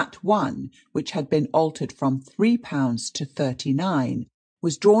 That one, which had been altered from £3 to 39,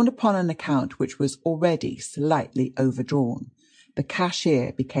 was drawn upon an account which was already slightly overdrawn. The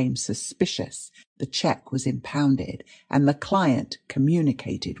cashier became suspicious, the cheque was impounded, and the client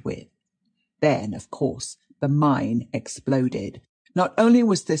communicated with. Then, of course, the mine exploded. Not only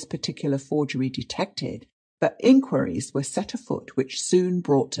was this particular forgery detected, but inquiries were set afoot which soon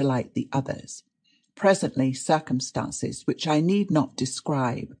brought to light the others. Presently circumstances, which I need not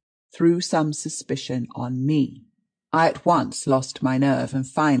describe, threw some suspicion on me. I at once lost my nerve and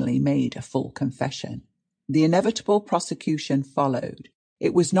finally made a full confession. The inevitable prosecution followed.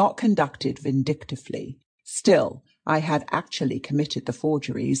 It was not conducted vindictively. Still, I had actually committed the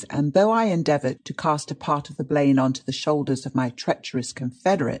forgeries, and though I endeavoured to cast a part of the blame onto the shoulders of my treacherous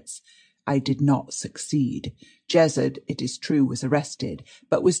confederates, I did not succeed. Jezard, it is true, was arrested,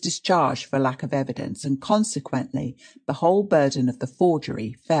 but was discharged for lack of evidence, and consequently the whole burden of the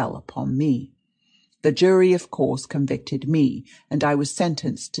forgery fell upon me. The jury, of course, convicted me, and I was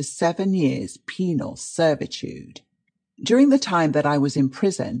sentenced to 7 years' penal servitude. During the time that I was in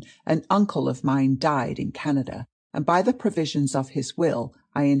prison, an uncle of mine died in Canada, and by the provisions of his will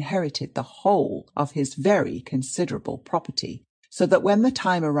I inherited the whole of his very considerable property, so that when the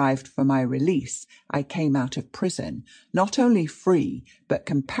time arrived for my release, I came out of prison, not only free, but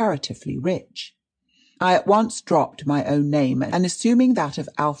comparatively rich. I at once dropped my own name, and assuming that of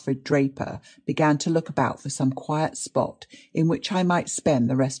Alfred Draper, began to look about for some quiet spot in which I might spend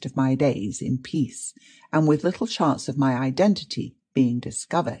the rest of my days in peace, and with little chance of my identity being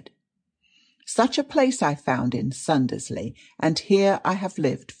discovered. Such a place I found in Sundersley, and here I have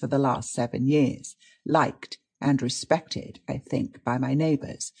lived for the last 7 years, liked and respected, I think, by my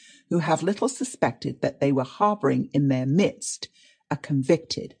neighbours, who have little suspected that they were harbouring in their midst a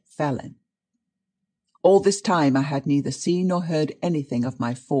convicted felon. All this time I had neither seen nor heard anything of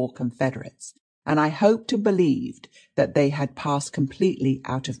my 4 confederates, and I hoped and believed that they had passed completely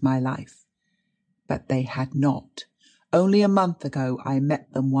out of my life. But they had not. Only a month ago I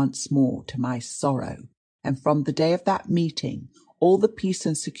met them once more, to my sorrow. And from the day of that meeting, all the peace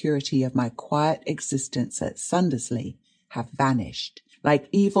and security of my quiet existence at Sundersley have vanished. Like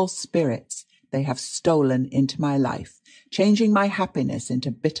evil spirits, they have stolen into my life, changing my happiness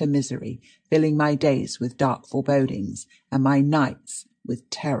into bitter misery, filling my days with dark forebodings and my nights with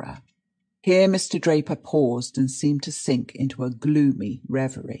terror. Here Mr. Draper paused and seemed to sink into a gloomy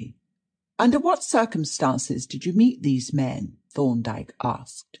reverie. "Under what circumstances did you meet these men?" Thorndyke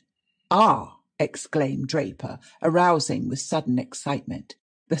asked. "Ah!" exclaimed Draper, arousing with sudden excitement.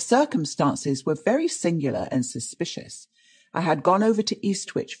 "The circumstances were very singular and suspicious. I had gone over to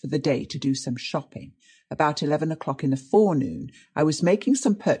Eastwich for the day to do some shopping. About 11 o'clock in the forenoon, I was making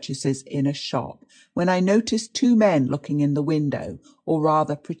some purchases in a shop, when I noticed two men looking in the window, or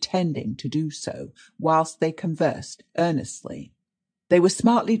rather pretending to do so, whilst they conversed earnestly. They were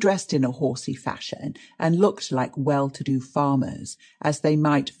smartly dressed in a horsey fashion, and looked like well-to-do farmers, as they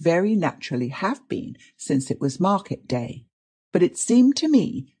might very naturally have been, since it was market day. But it seemed to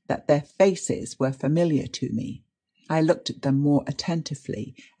me that their faces were familiar to me. I looked at them more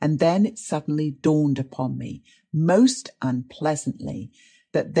attentively, and then it suddenly dawned upon me, most unpleasantly,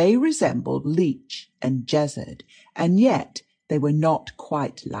 that they resembled Leach and Jezzard, and yet they were not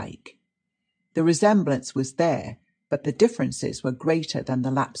quite like. The resemblance was there, but the differences were greater than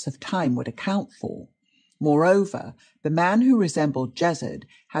the lapse of time would account for. Moreover, the man who resembled Jezzard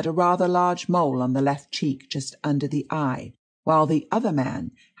had a rather large mole on the left cheek just under the eye, while the other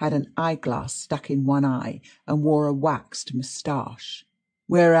man had an eyeglass stuck in one eye and wore a waxed moustache,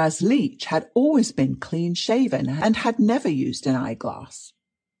 whereas Leach had always been clean-shaven and had never used an eyeglass.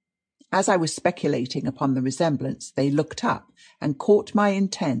 As I was speculating upon the resemblance, they looked up and caught my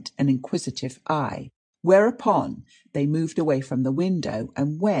intent and inquisitive eye, whereupon they moved away from the window,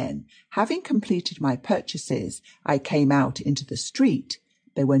 and when, having completed my purchases, I came out into the street,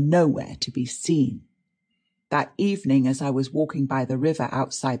 they were nowhere to be seen. That evening, as I was walking by the river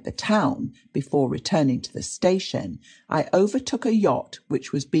outside the town, before returning to the station, I overtook a yacht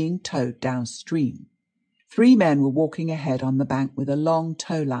which was being towed downstream. 3 men were walking ahead on the bank with a long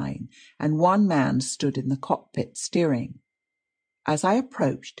tow line, and 1 man stood in the cockpit steering. As I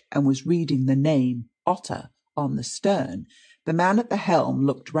approached and was reading the name Otter on the stern, the man at the helm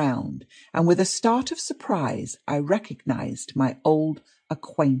looked round, and with a start of surprise I recognized my old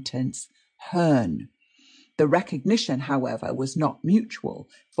acquaintance Hearn. The recognition, however, was not mutual,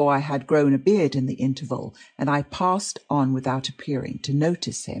 for I had grown a beard in the interval, and I passed on without appearing to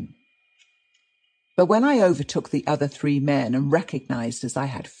notice him. But when I overtook the other 3 men and recognized, as I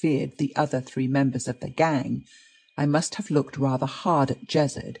had feared, the other 3 members of the gang, I must have looked rather hard at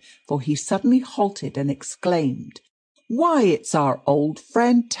Jezzard, for he suddenly halted and exclaimed, "Why, it's our old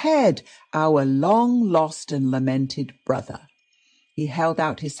friend Ted, our long-lost and lamented brother." He held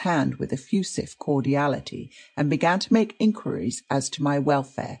out his hand with effusive cordiality and began to make inquiries as to my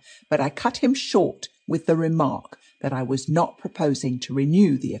welfare, but I cut him short with the remark that I was not proposing to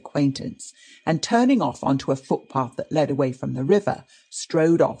renew the acquaintance, and turning off onto a footpath that led away from the river,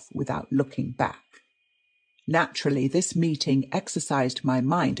 strode off without looking back. Naturally, this meeting exercised my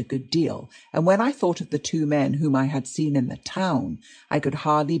mind a good deal, and when I thought of the 2 men whom I had seen in the town, I could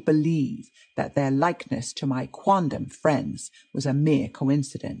hardly believe that their likeness to my quondam friends was a mere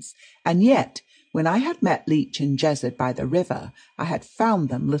coincidence. And yet, when I had met Leach and Jezzard by the river, I had found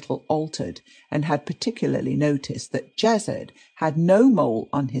them little altered, and had particularly noticed that Jezzard had no mole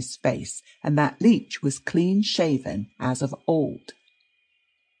on his face, and that Leach was clean-shaven as of old.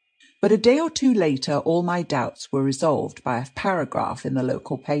 But a day or 2 later, all my doubts were resolved by a paragraph in the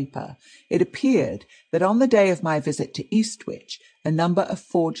local paper. It appeared that on the day of my visit to Eastwich, a number of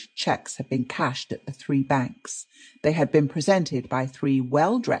forged cheques had been cashed at the 3 banks. They had been presented by 3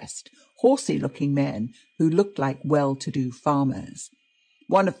 well-dressed, horsey-looking men who looked like well-to-do farmers.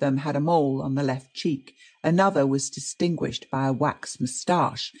 One of them had a mole on the left cheek, another was distinguished by a wax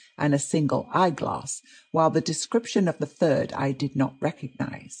moustache and a single eyeglass, while the description of the third I did not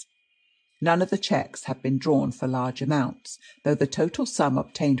recognize. None of the cheques had been drawn for large amounts, though the total sum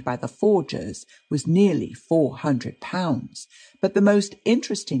obtained by the forgers was nearly £400. But the most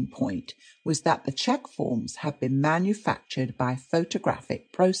interesting point was that the cheque forms had been manufactured by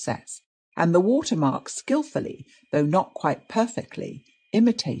photographic process, and the watermark skilfully, though not quite perfectly,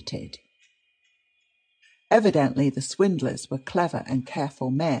 imitated. Evidently the swindlers were clever and careful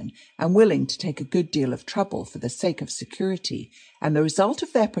men, and willing to take a good deal of trouble for the sake of security, and the result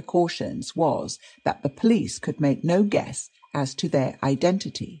of their precautions was that the police could make no guess as to their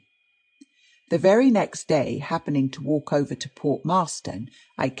identity. The very next day, happening to walk over to Port Marston,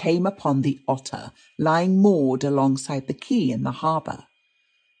 I came upon the Otter lying moored alongside the quay in the harbour.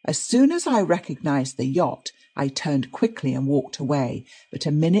 As soon as I recognized the yacht, I turned quickly and walked away, but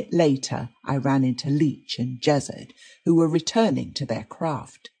a minute later I ran into Leach and Jezard, who were returning to their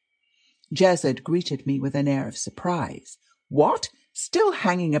craft. Jezard greeted me with an air of surprise. "What? Still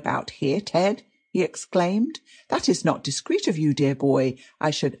hanging about here, Ted?" he exclaimed. "That is not discreet of you, dear boy. I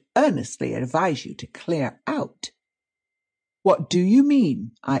should earnestly advise you to clear out." "What do you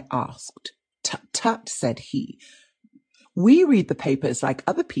mean?" I asked. "Tut, tut," said he. "We read the papers like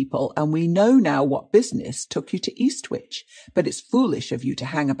other people, and we know now what business took you to Eastwich. But it's foolish of you to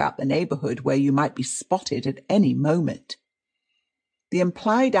hang about the neighbourhood where you might be spotted at any moment." The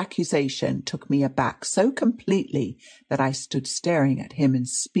implied accusation took me aback so completely that I stood staring at him in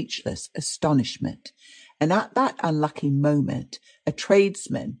speechless astonishment. And at that unlucky moment, a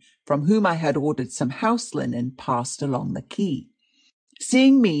tradesman from whom I had ordered some house linen passed along the quay.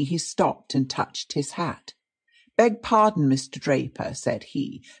 Seeing me, he stopped and touched his hat. "Beg pardon, Mr. Draper," said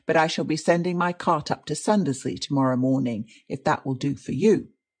he, "but I shall be sending my cart up to Sundersley tomorrow morning, if that will do for you."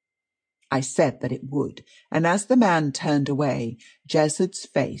 I said that it would, and as the man turned away, Jezard's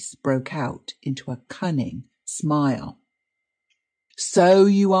face broke out into a cunning smile. "So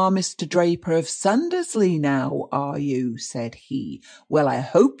you are Mr. Draper of Sundersley now, are you?" said he. "Well, I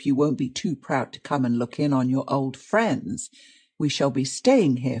hope you won't be too proud to come and look in on your old friends. We shall be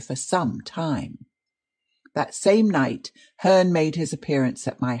staying here for some time." That same night, Herne made his appearance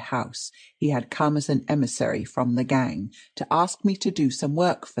at my house. He had come as an emissary from the gang, to ask me to do some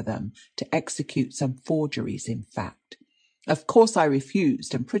work for them, to execute some forgeries, in fact. Of course I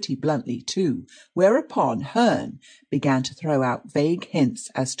refused, and pretty bluntly too, whereupon Herne began to throw out vague hints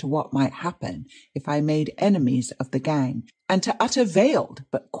as to what might happen if I made enemies of the gang, and to utter veiled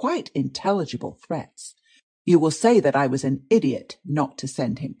but quite intelligible threats. You will say that I was an idiot not to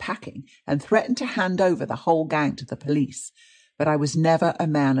send him packing, and threatened to hand over the whole gang to the police. But I was never a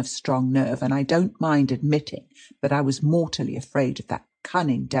man of strong nerve, and I don't mind admitting that I was mortally afraid of that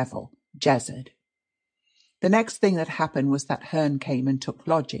cunning devil, Jezard. The next thing that happened was that Herne came and took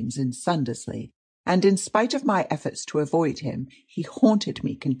lodgings in Sundersley, and in spite of my efforts to avoid him, he haunted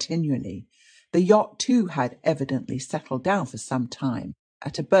me continually. The yacht, too, had evidently settled down for some time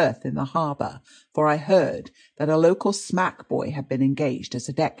at a berth in the harbour, for I heard that a local smack boy had been engaged as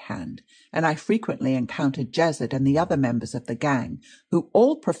a deckhand, and I frequently encountered Jezard and the other members of the gang, who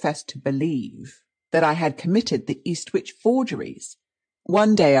all professed to believe that I had committed the Eastwich forgeries.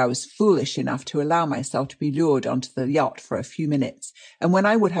 One day I was foolish enough to allow myself to be lured onto the yacht for a few minutes, and when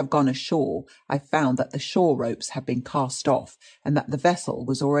I would have gone ashore, I found that the shore ropes had been cast off, and that the vessel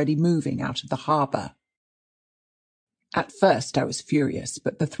was already moving out of the harbour. At first I was furious,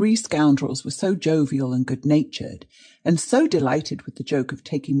 but the three scoundrels were so jovial and good-natured, and so delighted with the joke of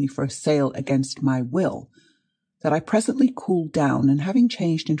taking me for a sail against my will, that I presently cooled down, and having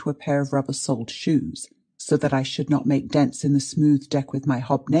changed into a pair of rubber-soled shoes, so that I should not make dents in the smooth deck with my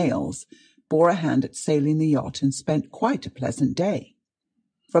hobnails, bore a hand at sailing the yacht and spent quite a pleasant day.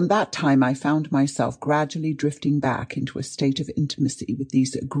 From that time I found myself gradually drifting back into a state of intimacy with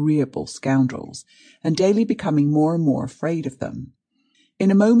these agreeable scoundrels, and daily becoming more and more afraid of them. In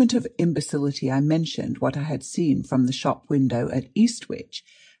a moment of imbecility I mentioned what I had seen from the shop window at Eastwich,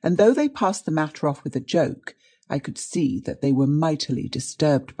 and though they passed the matter off with a joke, I could see that they were mightily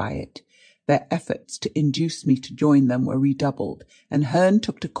disturbed by it. Their efforts to induce me to join them were redoubled, and Herne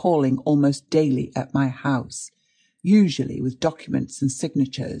took to calling almost daily at my house, usually with documents and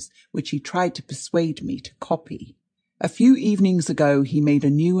signatures, which he tried to persuade me to copy. A few evenings ago he made a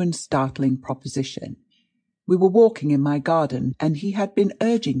new and startling proposition. We were walking in my garden, and he had been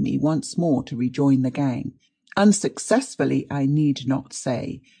urging me once more to rejoin the gang. Unsuccessfully, I need not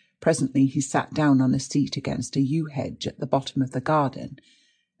say. Presently he sat down on a seat against a yew hedge at the bottom of the garden,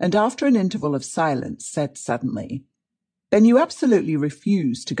 and after an interval of silence said suddenly, "Then you absolutely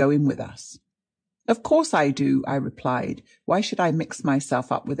refuse to go in with us?" "Of course I do," I replied. "Why should I mix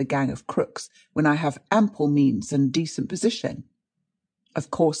myself up with a gang of crooks when I have ample means and decent position?"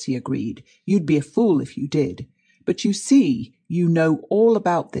 "Of course," he agreed. "You'd be a fool if you did. But you see, you know all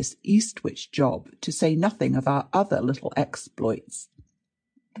about this Eastwich job, to say nothing of our other little exploits.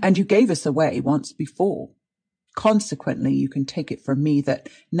 And you gave us away once before. Consequently, you can take it from me that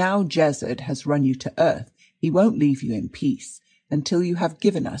now Jezard has run you to earth, he won't leave you in peace until you have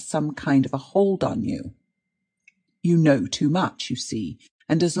given us some kind of a hold on you. You know too much, you see,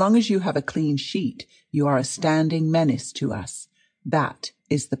 and as long as you have a clean sheet, you are a standing menace to us. That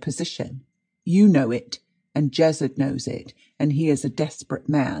is the position. You know it, and Jezard knows it, and he is a desperate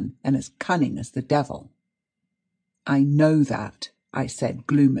man, and as cunning as the devil." "I know that," I said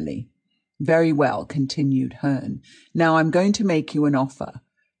gloomily. "Very well," continued Herne. "Now I'm going to make you an offer.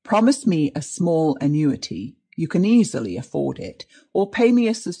 Promise me a small annuity. You can easily afford it, or pay me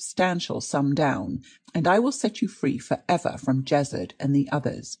a substantial sum down, and I will set you free forever from Jezard and the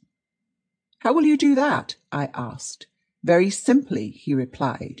others." "How will you do that?" I asked. "Very simply," he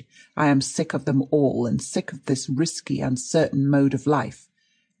replied. "I am sick of them all, and sick of this risky, uncertain mode of life.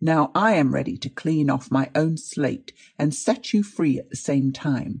 Now I am ready to clean off my own slate and set you free at the same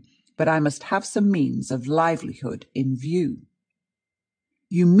time, but I must have some means of livelihood in view."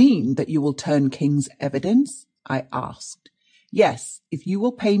 "You mean that you will turn King's evidence?" I asked. "Yes, if you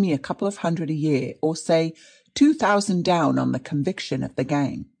will pay me a couple of hundred a year, or say 2,000 down on the conviction of the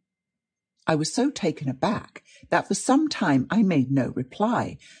gang." I was so taken aback that for some time I made no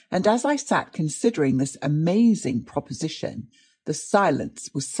reply, and as I sat considering this amazing proposition, the silence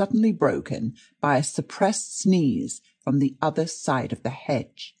was suddenly broken by a suppressed sneeze from the other side of the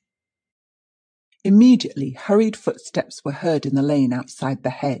hedge. Immediately, hurried footsteps were heard in the lane outside the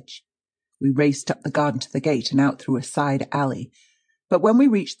hedge. We raced up the garden to the gate and out through a side alley, but when we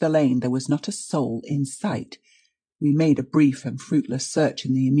reached the lane there was not a soul in sight. We made a brief and fruitless search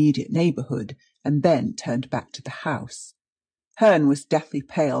in the immediate neighbourhood, and then turned back to the house. Herne was deathly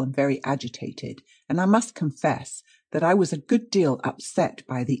pale and very agitated, and I must confess that I was a good deal upset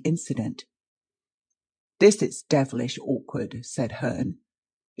by the incident. "This is devilish awkward," said Herne.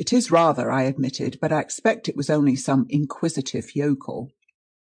 "It is rather," I admitted, "but I expect it was only some inquisitive yokel."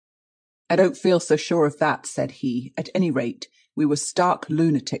 "I don't feel so sure of that," said he. "At any rate, we were stark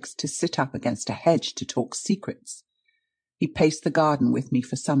lunatics to sit up against a hedge to talk secrets." He paced the garden with me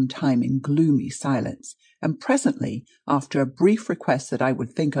for some time in gloomy silence, and presently, after a brief request that I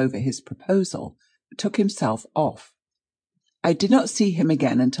would think over his proposal, took himself off. I did not see him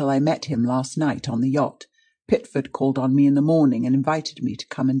again until I met him last night on the yacht. Pitford called on me in the morning and invited me to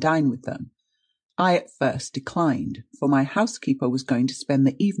come and dine with them. I at first declined, for my housekeeper was going to spend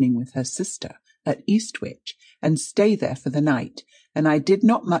the evening with her sister at Eastwich and stay there for the night, and I did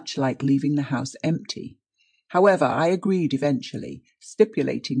not much like leaving the house empty. However, I agreed eventually,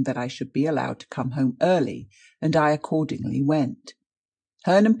 stipulating that I should be allowed to come home early, and I accordingly went.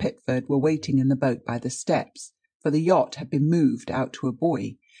 Herne and Pitford were waiting in the boat by the steps, for the yacht had been moved out to a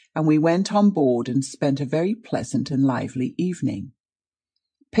buoy, and we went on board and spent a very pleasant and lively evening.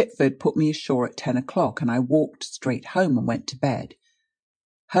 Pitford put me ashore at 10 o'clock, and I walked straight home and went to bed.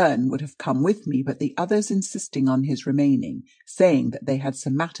 Herne would have come with me, but the others insisting on his remaining, saying that they had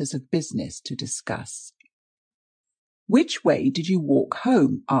some matters of business to discuss. "Which way did you walk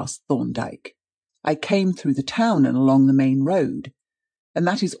home?" asked Thorndyke. "I came through the town and along the main road." "And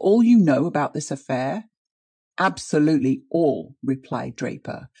that is all you know about this affair?" "Absolutely all," replied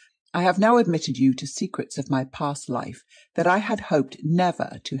Draper. "I have now admitted you to secrets of my past life that I had hoped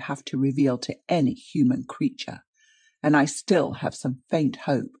never to have to reveal to any human creature, and I still have some faint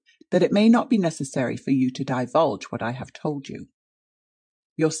hope that it may not be necessary for you to divulge what I have told you."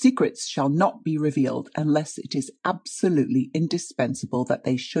 "Your secrets shall not be revealed unless it is absolutely indispensable that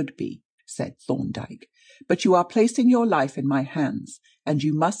they should be," said Thorndyke. "But you are placing your life in my hands, and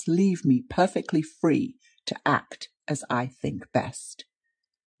you must leave me perfectly free to act as I think best."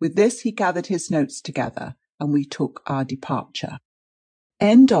 With this he gathered his notes together, and we took our departure.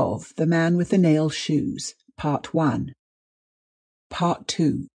 End of The Man with the Nail Shoes, Part 1. Part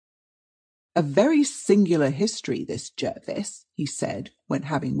 2. "A very singular history, this, Jervis," he said, when,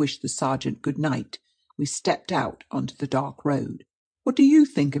 having wished the sergeant good night, we stepped out onto the dark road. "What do you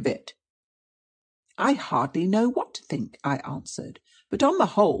think of it?" "I hardly know what to think," I answered, "but on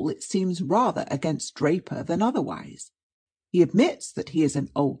the whole it seems rather against Draper than otherwise. He admits that he is an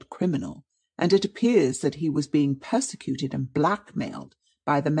old criminal, and it appears that he was being persecuted and blackmailed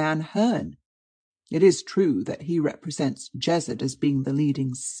by the man Herne. It is true that he represents Jezard as being the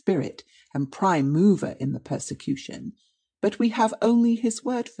leading spirit and prime mover in the persecution, but we have only his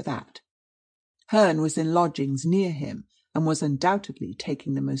word for that. Herne was in lodgings near him, and was undoubtedly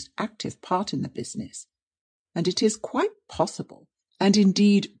taking the most active part in the business, and it is quite possible, and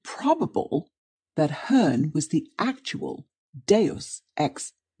indeed probable, that Herne was the actual Deus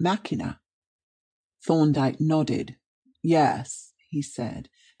ex machina." Thorndyke nodded. "Yes," he said,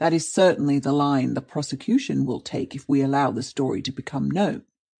 "that is certainly the line the prosecution will take if we allow the story to become known.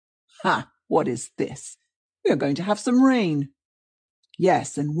 Ha! What is this? We are going to have some rain."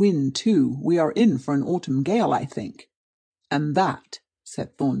 "Yes, and wind too. We are in for an autumn gale, I think." "And that,"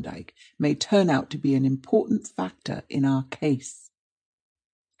 said Thorndyke, "may turn out to be an important factor in our case."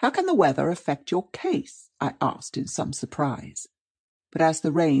 "How can the weather affect your case?" I asked in some surprise. But as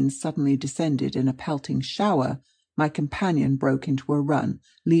the rain suddenly descended in a pelting shower, my companion broke into a run,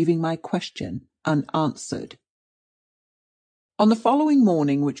 leaving my question unanswered. On the following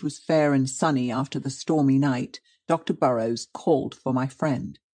morning, which was fair and sunny after the stormy night, Dr. Burrows called for my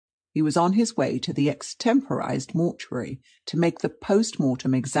friend. He was on his way to the extemporized mortuary to make the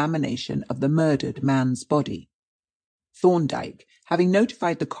post-mortem examination of the murdered man's body. Thorndyke, having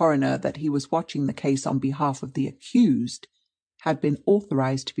notified the coroner that he was watching the case on behalf of the accused, had been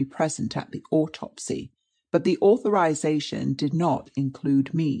authorized to be present at the autopsy, but the authorization did not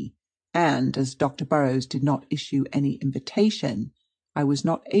include me, and as Dr. Burrows did not issue any invitation, I was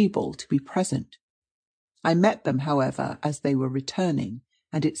not able to be present. I met them, however, as they were returning,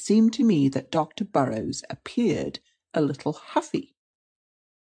 and it seemed to me that Dr. Burrows appeared a little huffy.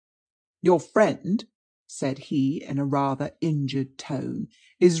 "Your friend," said he in a rather injured tone,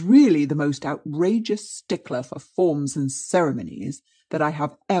 "is really the most outrageous stickler for forms and ceremonies that I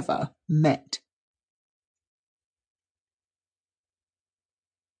have ever met."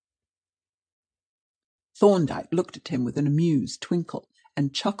 Thorndyke looked at him with an amused twinkle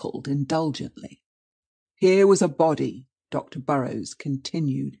and chuckled indulgently. "Here was a body," Dr. Burrows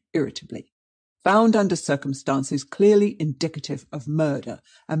continued irritably, "found under circumstances clearly indicative of murder,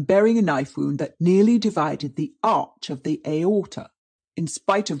 and bearing a knife wound that nearly divided the arch of the aorta, in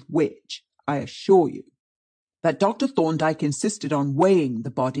spite of which, I assure you, that Dr. Thorndyke insisted on weighing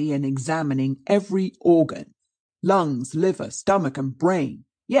the body and examining every organ, lungs, liver, stomach, and brain,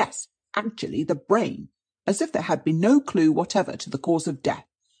 yes, actually the brain, as if there had been no clue whatever to the cause of death,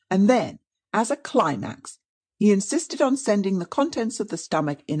 and then, as a climax, he insisted on sending the contents of the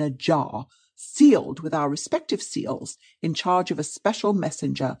stomach in a jar, sealed with our respective seals, in charge of a special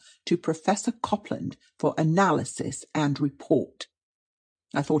messenger to Professor Copland for analysis and report.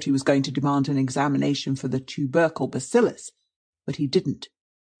 I thought he was going to demand an examination for the tubercle bacillus, but he didn't,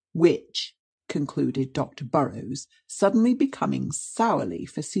 which," concluded Dr. Burrows, suddenly becoming sourly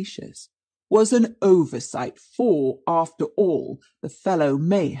facetious, "was an oversight, for, after all, the fellow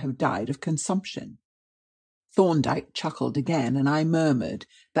may have died of consumption." Thorndyke chuckled again, and I murmured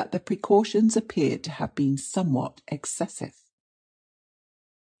that the precautions appeared to have been somewhat excessive.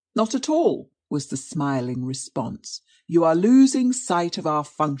 "Not at all," was the smiling response. "You are losing sight of our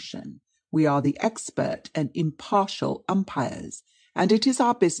function. We are the expert and impartial umpires, and it is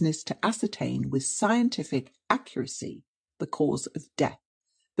our business to ascertain with scientific accuracy the cause of death.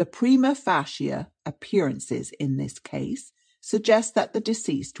 The prima facie appearances in this case suggest that the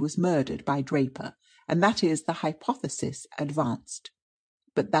deceased was murdered by Draper, and that is the hypothesis advanced.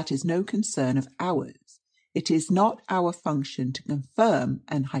 But that is no concern of ours. It is not our function to confirm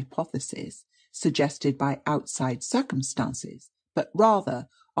an hypothesis suggested by outside circumstances, but rather,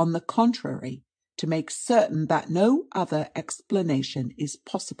 on the contrary, to make certain that no other explanation is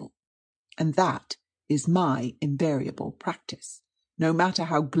possible. And that is my invariable practice. No matter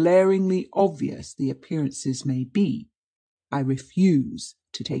how glaringly obvious the appearances may be, I refuse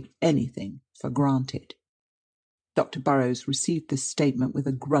to take anything for granted." Dr. Burrows received this statement with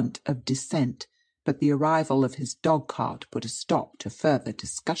a grunt of dissent, but the arrival of his dog-cart put a stop to further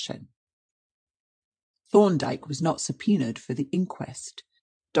discussion. Thorndyke was not subpoenaed for the inquest.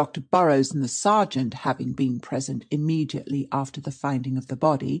 Dr. Burrows and the sergeant having been present immediately after the finding of the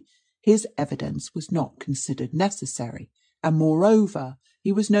body, his evidence was not considered necessary, and moreover,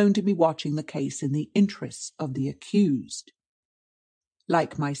 he was known to be watching the case in the interests of the accused.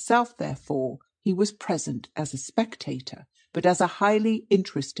 Like myself, therefore, he was present as a spectator, but as a highly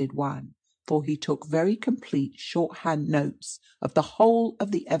interested one, for he took very complete shorthand notes of the whole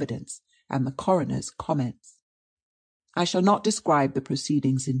of the evidence and the coroner's comments. I shall not describe the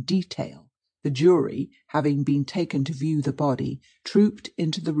proceedings in detail. The jury, having been taken to view the body, trooped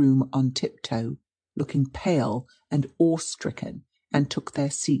into the room on tiptoe, looking pale and awe-stricken, and took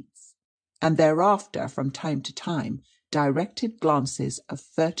their seats, and thereafter, from time to time, directed glances of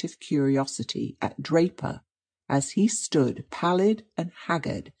furtive curiosity at Draper as he stood pallid and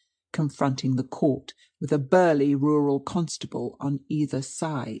haggard, confronting the court, with a burly rural constable on either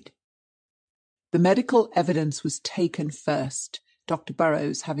side. The medical evidence was taken first. Dr.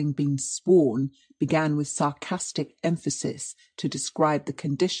 Burrows, having been sworn, began with sarcastic emphasis to describe the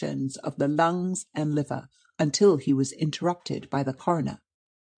conditions of the lungs and liver until he was interrupted by the coroner.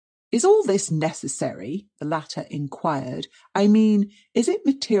 "Is all this necessary?" the latter inquired. "I mean, is it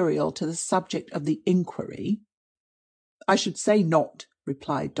material to the subject of the inquiry?" "I should say not,"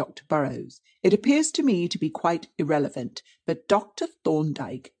 replied Dr. Burrows. "It appears to me to be quite irrelevant, but Dr.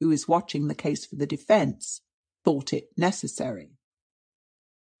 Thorndyke, who is watching the case for the defence, thought it necessary."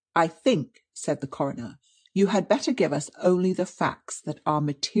 "I think," said the coroner, "you had better give us only the facts that are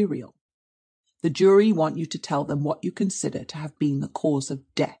material. The jury want you to tell them what you consider to have been the cause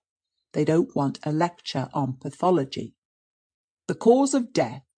of death. They don't want a lecture on pathology." "The cause of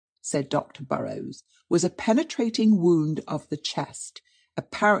death," said Dr. Burrows, "was a penetrating wound of the chest,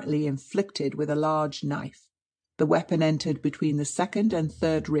 apparently inflicted with a large knife. The weapon entered between the second and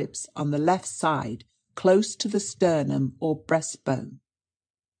third ribs on the left side, close to the sternum or breastbone.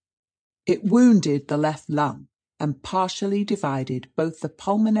 It wounded the left lung and partially divided both the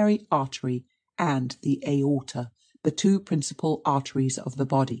pulmonary artery and the aorta, the two principal arteries of the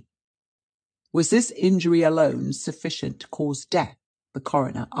body." "Was this injury alone sufficient to cause death?" the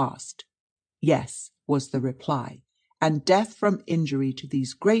coroner asked. "Yes," was the reply, "and death from injury to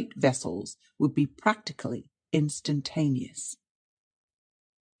these great vessels would be practically instantaneous."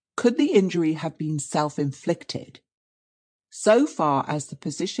 "Could the injury have been self-inflicted?" "So far as the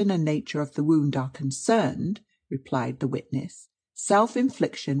position and nature of the wound are concerned," replied the witness,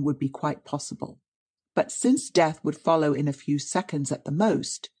 "self-infliction would be quite possible. But since death would follow in a few seconds at the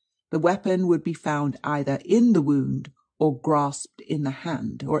most, the weapon would be found either in the wound or grasped in the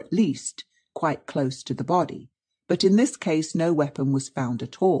hand, or at least quite close to the body. But in this case no weapon was found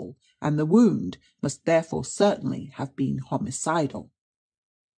at all, and the wound must therefore certainly have been homicidal."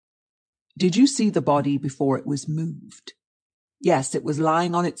 "Did you see the body before it was moved?" "Yes, it was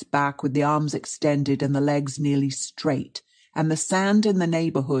lying on its back with the arms extended and the legs nearly straight, and the sand in the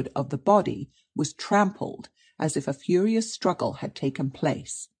neighbourhood of the body was trampled as if a furious struggle had taken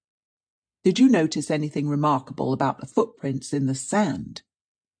place." "Did you notice anything remarkable about the footprints in the sand?"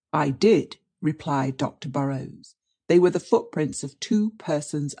 "I did," replied Dr. Burrows. "They were the footprints of two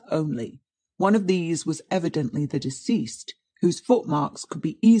persons only. One of these was evidently the deceased, whose footmarks could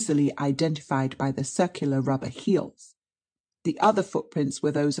be easily identified by the circular rubber heels. The other footprints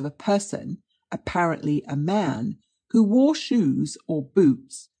were those of a person, apparently a man, who wore shoes or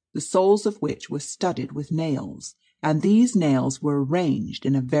boots, the soles of which were studded with nails, and these nails were arranged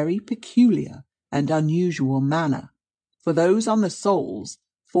in a very peculiar and unusual manner, for those on the soles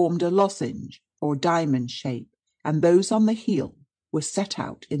formed a lozenge or diamond shape, and those on the heel were set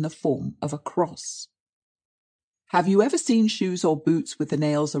out in the form of a cross." "Have you ever seen shoes or boots with the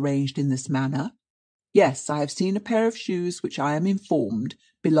nails arranged in this manner?" "Yes, I have seen a pair of shoes which I am informed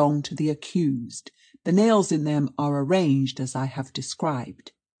belong to the accused. The nails in them are arranged as I have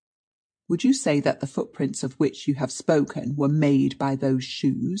described." "Would you say that the footprints of which you have spoken were made by those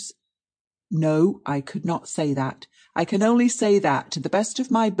shoes?" "No, I could not say that. I can only say that, to the best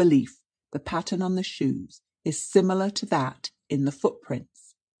of my belief, the pattern on the shoes is similar to that in the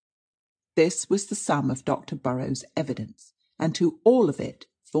footprints." This was the sum of Dr. Burrows' evidence, and to all of it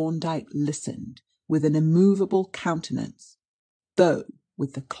Thorndyke listened with an immovable countenance, though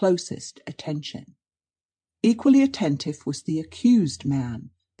with the closest attention. Equally attentive was the accused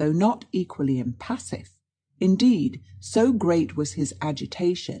man, though not equally impassive. Indeed, so great was his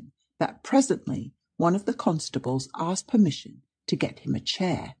agitation that presently one of the constables asked permission to get him a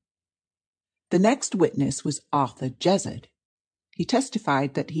chair. The next witness was Arthur Jezard. He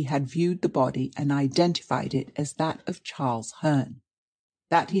testified that he had viewed the body and identified it as that of Charles Hearn,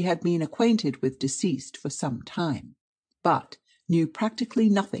 that he had been acquainted with deceased for some time, but knew practically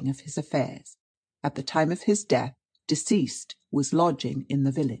nothing of his affairs. At the time of his death, deceased was lodging in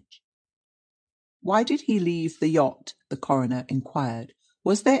the village. "Why did he leave the yacht?" the coroner inquired.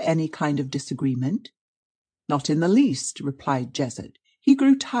 "Was there any kind of disagreement?" "Not in the least," replied Jezard. "He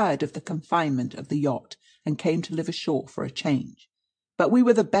grew tired of the confinement of the yacht and came to live ashore for a change. But we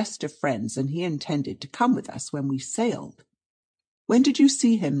were the best of friends, and he intended to come with us when we sailed." "When did you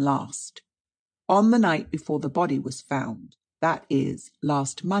see him last?" "On the night before the body was found, that is,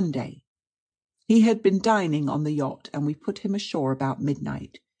 last Monday. He had been dining on the yacht, and we put him ashore about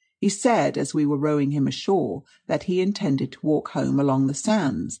midnight. He said, as we were rowing him ashore, that he intended to walk home along the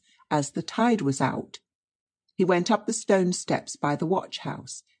sands, as the tide was out. He went up the stone steps by the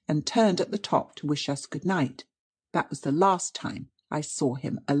watch-house, and turned at the top to wish us good night. That was the last time I saw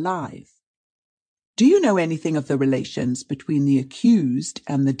him alive." "Do you know anything of the relations between the accused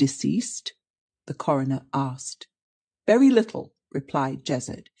and the deceased?" the coroner asked. "Very little," replied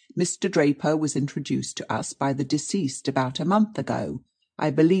Jezard. "Mr. Draper was introduced to us by the deceased about a month ago. I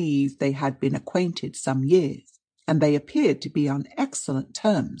believe they had been acquainted some years, and they appeared to be on excellent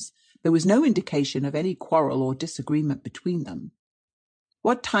terms. There was no indication of any quarrel or disagreement between them."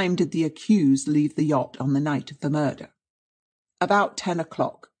 "What time did the accused leave the yacht on the night of the murder?" "About 10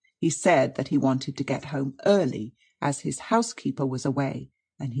 o'clock. He said that he wanted to get home early, as his housekeeper was away,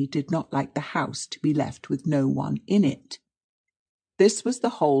 and he did not like the house to be left with no one in it." This was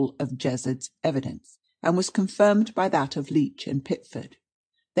the whole of Jezard's evidence, and was confirmed by that of Leach and Pitford.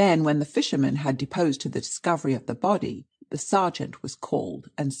 Then, when the fisherman had deposed to the discovery of the body, the sergeant was called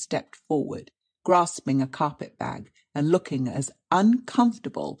and stepped forward, grasping a carpet bag and looking as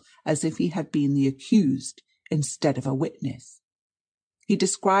uncomfortable as if he had been the accused instead of a witness. He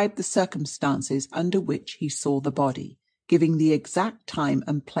described the circumstances under which he saw the body, giving the exact time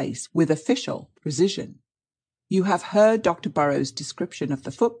and place with official precision. "You have heard Dr. Burroughs' description of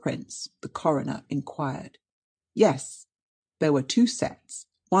the footprints?" the coroner inquired. "Yes. There were 2 sets.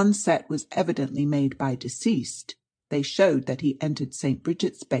 One set was evidently made by deceased. They showed that he entered St.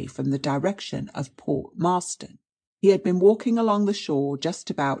 Bridget's Bay from the direction of Port Marston. He had been walking along the shore just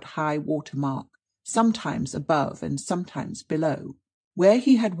about high water mark, sometimes above and sometimes below. Where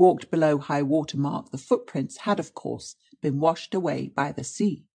he had walked below high water mark, the footprints had, of course, been washed away by the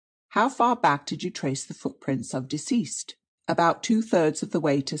sea." "How far back did you trace the footprints of deceased?" "About 2/3 of the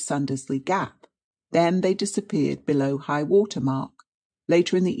way to Sundersley Gap. Then they disappeared below high water mark.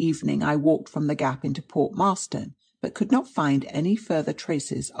 Later in the evening I walked from the gap into Port Marston, but could not find any further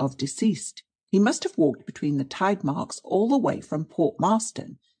traces of deceased. He must have walked between the tide marks all the way from Port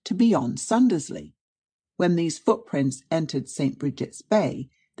Marston to beyond Sundersley. When these footprints entered St. Bridget's Bay,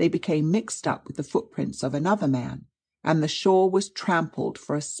 they became mixed up with the footprints of another man, and the shore was trampled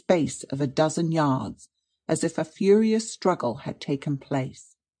for a space of 12 yards, as if a furious struggle had taken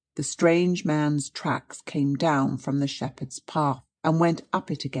place. The strange man's tracks came down from the shepherd's path and went up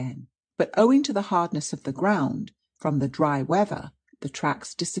it again, but owing to the hardness of the ground, from the dry weather, the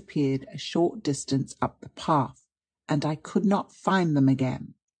tracks disappeared a short distance up the path, and I could not find them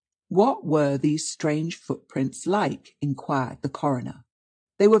again." "What were these strange footprints like?" inquired the coroner.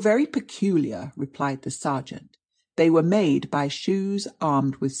 "They were very peculiar," replied the sergeant. "They were made by shoes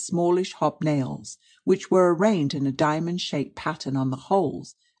armed with smallish hobnails, which were arranged in a diamond-shaped pattern on the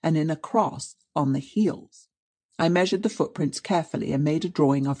holes and in a cross on the heels. I measured the footprints carefully and made a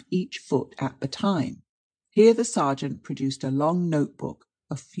drawing of each foot at the time." Here the sergeant produced a long notebook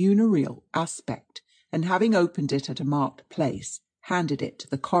of funereal aspect, and having opened it at a marked place, handed it to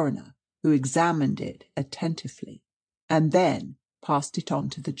the coroner, who examined it attentively, and then passed it on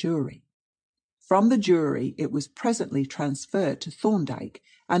to the jury. From the jury it was presently transferred to Thorndyke,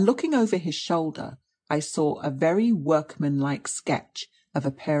 and looking over his shoulder, I saw a very workmanlike sketch of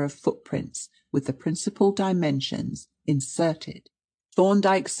a pair of footprints with the principal dimensions inserted.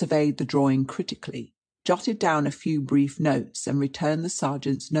 Thorndyke surveyed the drawing critically, jotted down a few brief notes, and returned the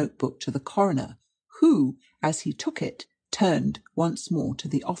sergeant's notebook to the coroner, who, as he took it, turned once more to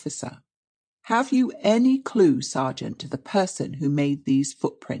the officer. "Have you any clue, Sergeant, to the person who made these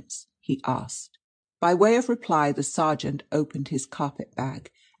footprints?" he asked. By way of reply, the sergeant opened his carpet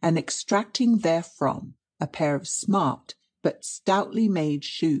bag, and extracting therefrom a pair of smart but stoutly made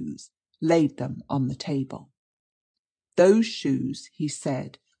shoes, laid them on the table. "Those shoes," he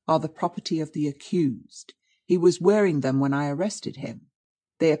said, "are the property of the accused. He was wearing them when I arrested him.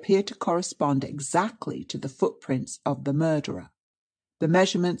 They appear to correspond exactly to the footprints of the murderer. The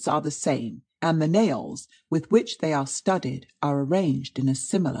measurements are the same, and the nails with which they are studded are arranged in a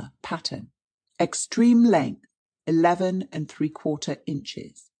similar pattern. Extreme length 11 3/4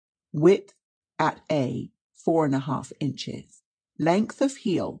 inches, width at A 4½ inches, length of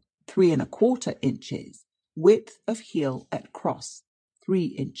heel 3 1/4 inches, width of heel at cross 3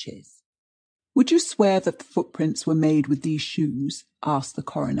 inches. "Would you swear that the footprints were made with these shoes?" asked the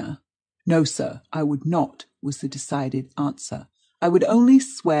coroner. "No, sir, I would not," was the decided answer. "I would only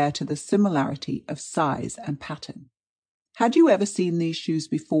swear to the similarity of size and pattern." "Had you ever seen these shoes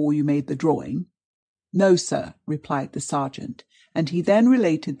before you made the drawing?" "No, sir," replied the sergeant, and he then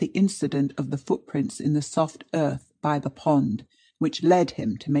related the incident of the footprints in the soft earth by the pond, which led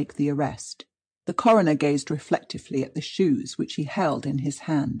him to make the arrest. The coroner gazed reflectively at the shoes which he held in his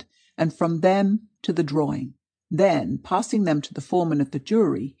hand, and from them to the drawing. Then, passing them to the foreman of the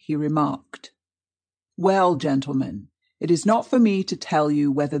jury, he remarked, "Well, gentlemen, it is not for me to tell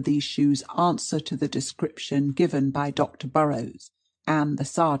you whether these shoes answer to the description given by Dr. Burroughs and the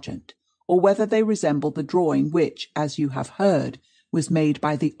sergeant, or whether they resemble the drawing which, as you have heard, was made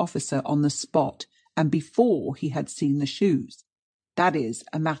by the officer on the spot and before he had seen the shoes. That is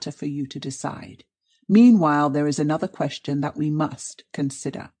a matter for you to decide. Meanwhile, there is another question that we must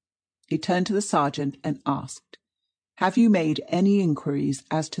consider." He turned to the sergeant and asked, "Have you made any inquiries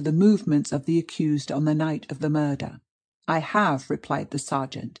as to the movements of the accused on the night of the murder?" "I have," replied the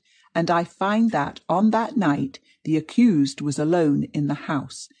sergeant, "and I find that on that night the accused was alone in the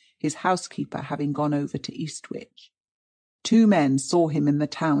house, his housekeeper having gone over to Eastwich. 2 men saw him in the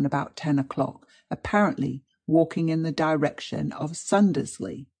town about 10 o'clock, apparently walking in the direction of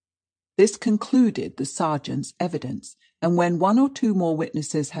Sundersley." This concluded the sergeant's evidence, and when 1 or 2 more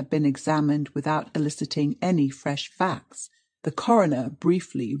witnesses had been examined without eliciting any fresh facts, The coroner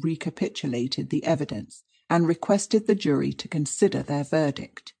briefly recapitulated the evidence and requested the jury to consider their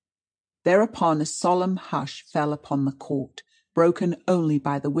verdict. Thereupon a solemn hush fell upon the court, broken only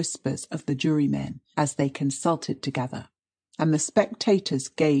by the whispers of the jurymen as they consulted together, and the spectators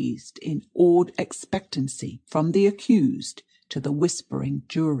gazed in awed expectancy from the accused to the whispering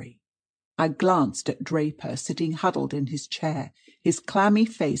jury. I glanced at Draper sitting huddled in his chair, his clammy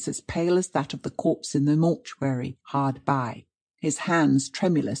face as pale as that of the corpse in the mortuary hard by, his hands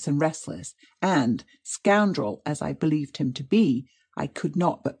tremulous and restless, and, scoundrel as I believed him to be, I could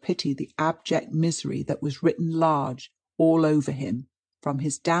not but pity the abject misery that was written large all over him, from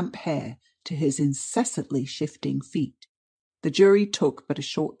his damp hair to his incessantly shifting feet. The jury took but a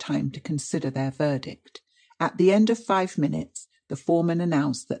short time to consider their verdict. At the end of 5 minutes, the foreman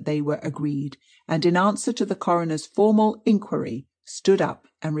announced that they were agreed, and in answer to the coroner's formal inquiry, stood up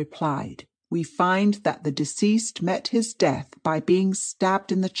and replied, "We find that the deceased met his death by being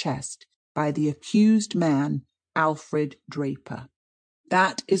stabbed in the chest by the accused man, Alfred Draper."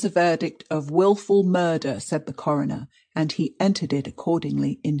 "That is a verdict of wilful murder," said the coroner, and he entered it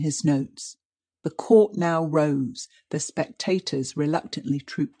accordingly in his notes. The court now rose, the spectators reluctantly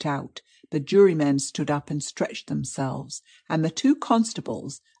trooped out, the jurymen stood up and stretched themselves, and the 2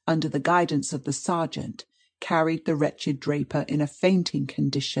 constables, under the guidance of the sergeant, carried the wretched Draper in a fainting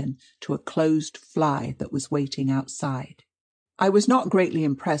condition to a closed fly that was waiting outside. "I was not greatly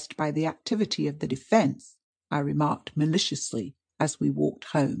impressed by the activity of the defence," I remarked maliciously as we walked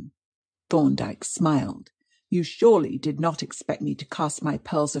home. Thorndyke smiled. "You surely did not expect me to cast my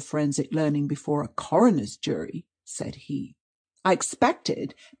pearls of forensic learning before a coroner's jury," said he. "I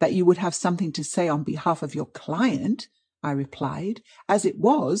expected that you would have something to say on behalf of your client," I replied. "As it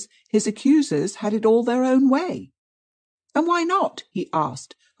was, his accusers had it all their own way." "And why not?" he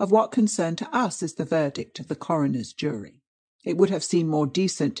asked. "Of what concern to us is the verdict of the coroner's jury?" "It would have seemed more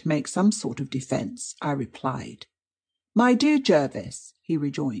decent to make some sort of defence," I replied. "My dear Jervis," he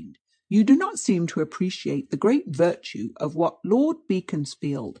rejoined, "you do not seem to appreciate the great virtue of what Lord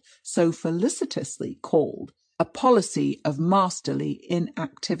Beaconsfield so felicitously called a policy of masterly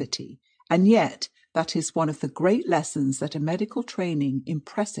inactivity, and yet that is one of the great lessons that a medical training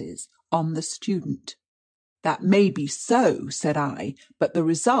impresses on the student." "That may be so," said I, "but the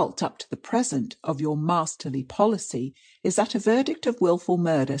result up to the present of your masterly policy is that a verdict of wilful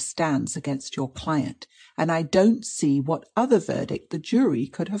murder stands against your client, and I don't see what other verdict the jury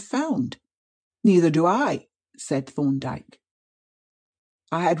could have found." "Neither do I," said Thorndyke.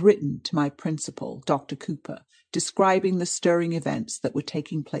 I had written to my principal, Dr. Cooper, describing the stirring events that were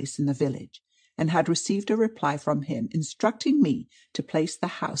taking place in the village, and had received a reply from him instructing me to place the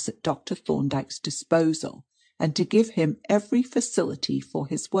house at Dr. Thorndyke's disposal, and to give him every facility for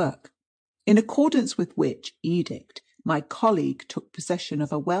his work. In accordance with which edict, my colleague took possession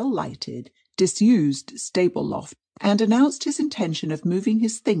of a well-lighted, disused stable loft, and announced his intention of moving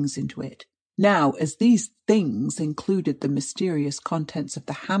his things into it. Now, as these things included the mysterious contents of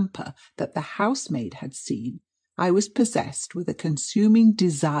the hamper that the housemaid had seen, I was possessed with a consuming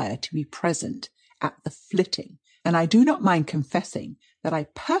desire to be present at the flitting, and I do not mind confessing that I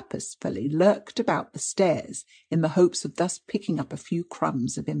purposefully lurked about the stairs in the hopes of thus picking up a few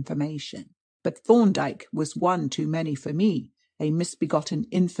crumbs of information. But Thorndyke was one too many for me, a misbegotten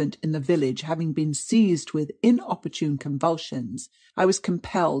infant in the village having been seized with inopportune convulsions. I was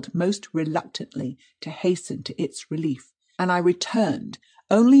compelled most reluctantly to hasten to its relief, and I returned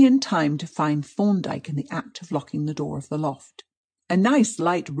only in time to find Thorndyke in the act of locking the door of the loft. "A nice,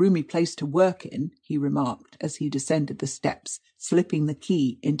 light, roomy place to work in," he remarked as he descended the steps, slipping the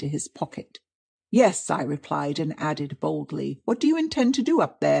key into his pocket. "Yes," I replied, and added boldly, "What do you intend to do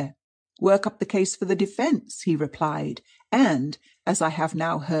up there?" "Work up the case for the defence," he replied, "and, as I have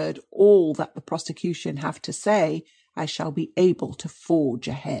now heard all that the prosecution have to say, I shall be able to forge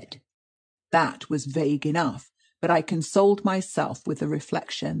ahead." That was vague enough, but I consoled myself with the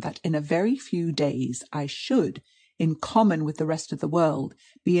reflection that in a very few days I should, in common with the rest of the world,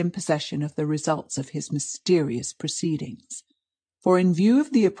 be in possession of the results of his mysterious proceedings. For in view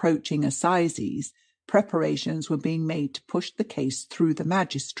of the approaching assizes, preparations were being made to push the case through the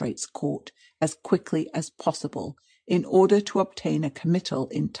magistrates' court as quickly as possible, in order to obtain a committal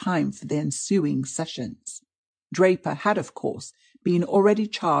in time for the ensuing sessions. Draper had, of course, been already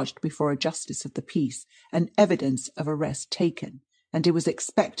charged before a justice of the peace and evidence of arrest taken, and it was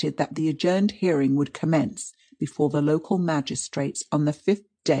expected that the adjourned hearing would commence before the local magistrates on the 5th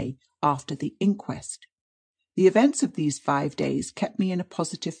day after the inquest. The events of these 5 days kept me in a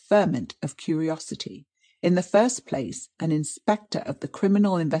positive ferment of curiosity. In the first place, an inspector of the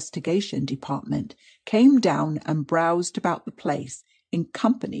Criminal Investigation Department came down and browsed about the place in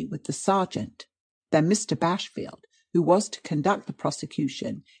company with the sergeant. Then Mr. Bashfield, who was to conduct the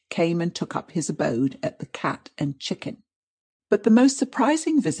prosecution, came and took up his abode at the Cat and Chicken. But the most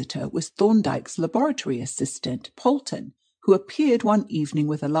surprising visitor was Thorndyke's laboratory assistant, Polton, who appeared one evening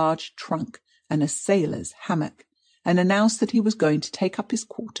with a large trunk and a sailor's hammock, and announced that he was going to take up his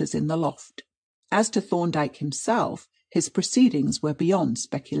quarters in the loft. As to Thorndyke himself, his proceedings were beyond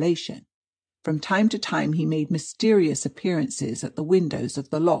speculation. From time to time he made mysterious appearances at the windows of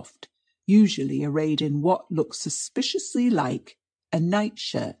the loft, usually arrayed in what looked suspiciously like a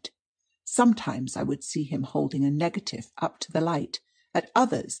nightshirt. Sometimes I would see him holding a negative up to the light, at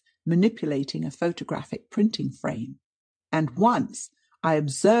others manipulating a photographic printing frame. And once I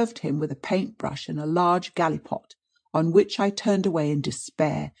observed him with a paintbrush and a large gallipot, on which I turned away in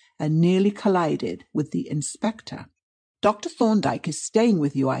despair and nearly collided with the inspector. "Dr. Thorndyke is staying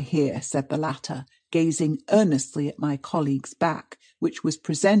with you, I hear," said the latter, gazing earnestly at my colleague's back, which was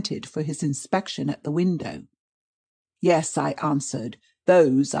presented for his inspection at the window. "Yes," I answered,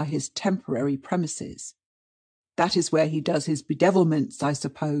 "those are his temporary premises." "That is where he does his bedevilments, I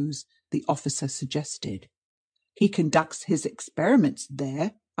suppose," the officer suggested. "He conducts his experiments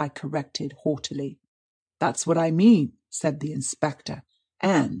there," I corrected haughtily. "That's what I mean," said the inspector,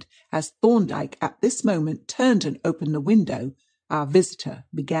 and as Thorndyke at this moment turned and opened the window, our visitor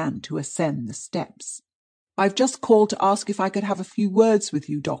began to ascend the steps. "I've just called to ask if I could have a few words with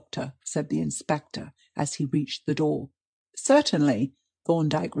you, Doctor," said the inspector as he reached the door. "Certainly,"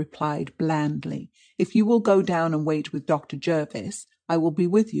 Thorndyke replied blandly. "If you will go down and wait with Dr. Jervis, I will be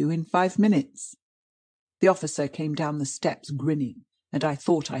with you in 5 minutes." The officer came down the steps grinning, and I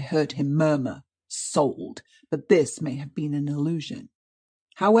thought I heard him murmur, "Sold," but this may have been an illusion.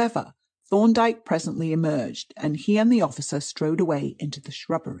 However, Thorndyke presently emerged, and he and the officer strode away into the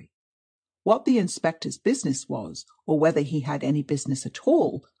shrubbery. What the inspector's business was, or whether he had any business at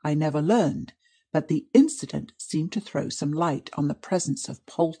all, I never learned, but the incident seemed to throw some light on the presence of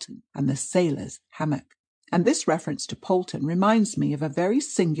Polton and the sailor's hammock. And this reference to Polton reminds me of a very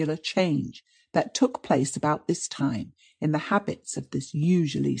singular change that took place about this time in the habits of this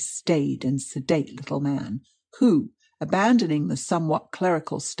usually staid and sedate little man, who, abandoning the somewhat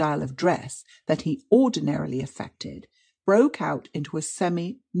clerical style of dress that he ordinarily affected, broke out into a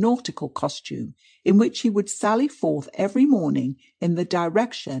semi-nautical costume in which he would sally forth every morning in the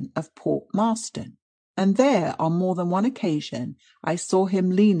direction of Port Marston. And there, on more than one occasion, I saw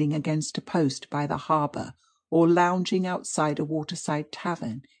him leaning against a post by the harbour, or lounging outside a waterside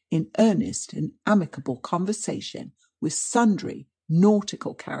tavern in earnest and amicable conversation with sundry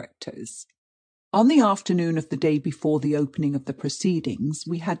nautical characters. On the afternoon of the day before the opening of the proceedings,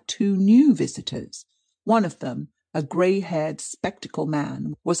 we had 2 new visitors. One of them, a grey-haired, spectacled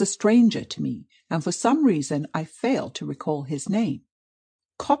man, was a stranger to me, and for some reason I failed to recall his name.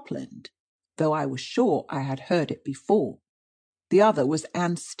 Copland, though I was sure I had heard it before. The other was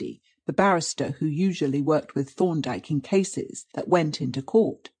Anstey, the barrister who usually worked with Thorndyke in cases that went into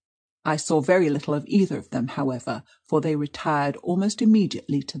court. I saw very little of either of them, however, for they retired almost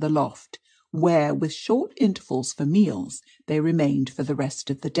immediately to the loft, where, with short intervals for meals, they remained for the rest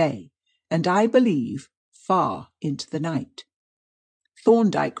of the day, and I believe far into the night.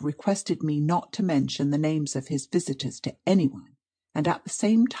 Thorndyke requested me not to mention the names of his visitors to anyone, and at the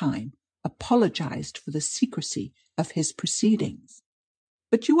same time apologized for the secrecy of his proceedings.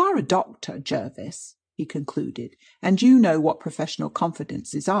 "But you are a doctor, Jervis," he concluded, "and you know what professional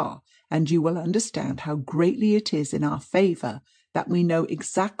confidences are, and you will understand how greatly it is in our favour that we know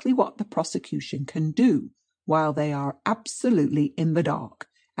exactly what the prosecution can do, while they are absolutely in the dark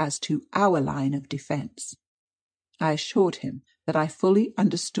as to our line of defence." I assured him that I fully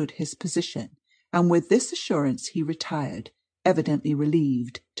understood his position, and with this assurance he retired, evidently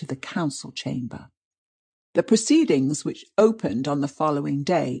relieved, to the council chamber. The proceedings, which opened on the following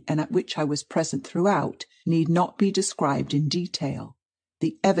day, and at which I was present throughout, need not be described in detail.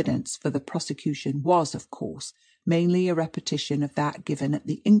 The evidence for the prosecution was, of course, mainly a repetition of that given at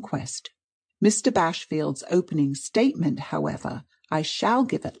the inquest. Mr. Bashfield's opening statement, however, I shall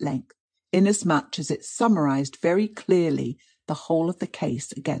give at length, inasmuch as it summarized very clearly the whole of the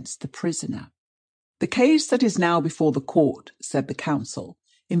case against the prisoner. "The case that is now before the court," said the counsel,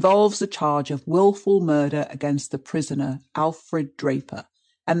 "involves a charge of wilful murder against the prisoner Alfred Draper,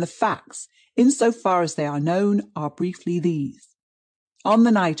 and the facts, insofar as they are known, are briefly these. On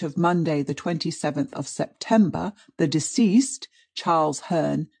the night of Monday, the 27th of September, the deceased, Charles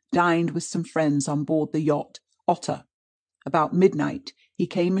Hearn, dined with some friends on board the yacht Otter. About midnight, he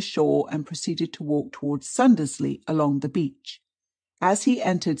came ashore and proceeded to walk towards Sundersley along the beach. As he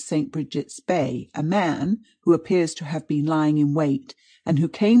entered St. Bridget's Bay, a man, who appears to have been lying in wait, and who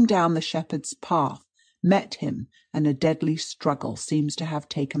came down the shepherd's path, met him, and a deadly struggle seems to have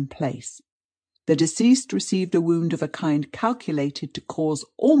taken place. The deceased received a wound of a kind calculated to cause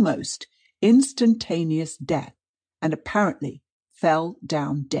almost instantaneous death, and apparently fell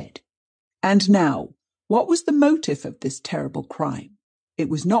down dead. And now, what was the motive of this terrible crime? It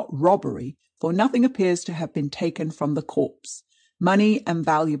was not robbery, for nothing appears to have been taken from the corpse. Money and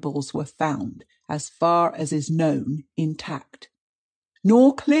valuables were found, as far as is known, intact.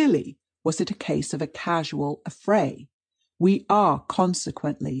 Nor clearly was it a case of a casual affray. We are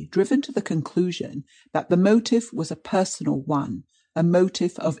consequently driven to the conclusion that the motive was a personal one, a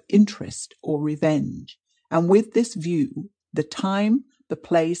motive of interest or revenge, and with this view, the time, the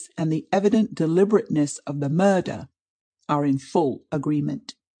place, and the evident deliberateness of the murder are in full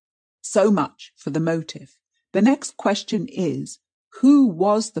agreement. So much for the motive. The next question is, who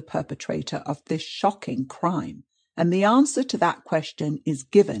was the perpetrator of this shocking crime? And the answer to that question is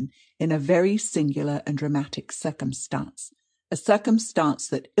given in a very singular and dramatic circumstance, a circumstance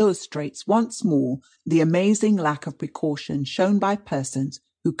that illustrates once more the amazing lack of precaution shown by persons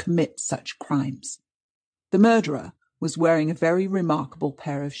who commit such crimes. The murderer was wearing a very remarkable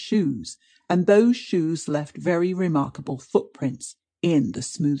pair of shoes, and those shoes left very remarkable footprints in the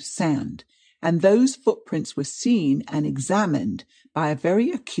smooth sand, and those footprints were seen and examined by a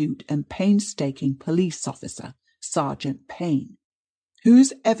very acute and painstaking police officer, Sergeant Payne,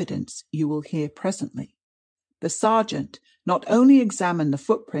 whose evidence you will hear presently. The sergeant not only examined the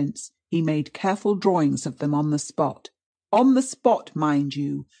footprints, he made careful drawings of them on the spot. On the spot, mind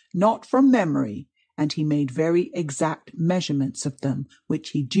you, not from memory, and he made very exact measurements of them,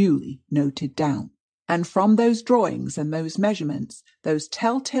 which he duly noted down. And from those drawings and those measurements, those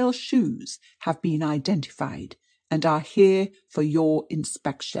telltale shoes have been identified and are here for your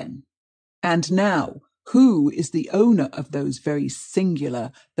inspection. And now, who is the owner of those very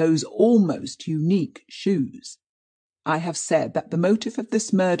singular, those almost unique shoes? I have said that the motive of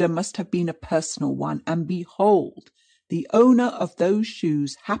this murder must have been a personal one, and behold, the owner of those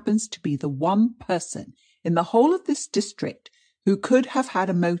shoes happens to be the one person in the whole of this district who could have had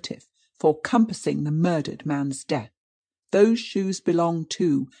a motive for compassing the murdered man's death. Those shoes belonged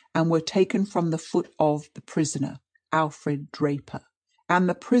to and were taken from the foot of the prisoner, Alfred Draper. And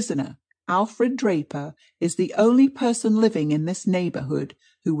the prisoner, Alfred Draper, is the only person living in this neighbourhood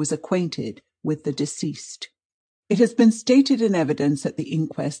who was acquainted with the deceased. It has been stated in evidence at the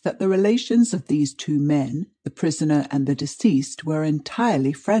inquest that the relations of these two men, the prisoner and the deceased, were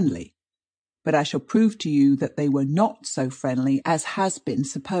entirely friendly. But I shall prove to you that they were not so friendly as has been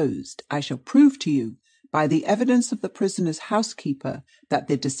supposed. I shall prove to you, by the evidence of the prisoner's housekeeper, that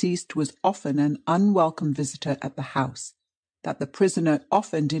the deceased was often an unwelcome visitor at the house, that the prisoner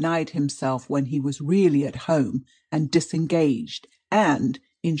often denied himself when he was really at home and disengaged, and,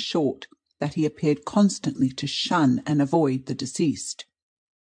 in short, that he appeared constantly to shun and avoid the deceased.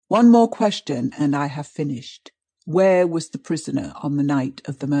 One more question, and I have finished. Where was the prisoner on the night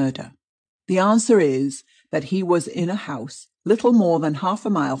of the murder? The answer is that he was in a house little more than half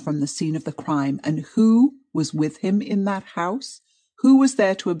a mile from the scene of the crime. And who was with him in that house? Who was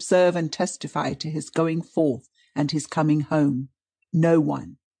there to observe and testify to his going forth and his coming home? No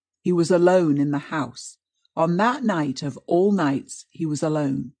one. He was alone in the house. On that night of all nights he was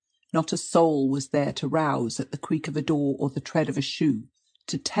alone. Not a soul was there to rouse at the creak of a door or the tread of a shoe,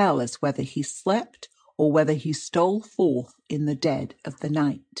 to tell us whether he slept or whether he stole forth in the dead of the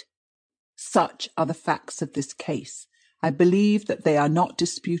night. Such are the facts of this case. I believe that they are not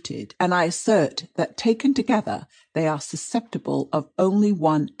disputed, and I assert that taken together they are susceptible of only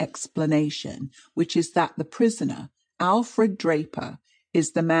one explanation, which is that the prisoner, Alfred Draper,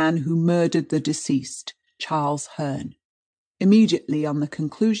 is the man who murdered the deceased, Charles Hearn. Immediately on the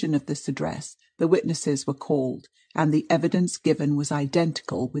conclusion of this address, the witnesses were called, and the evidence given was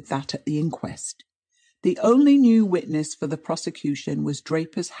identical with that at the inquest. The only new witness for the prosecution was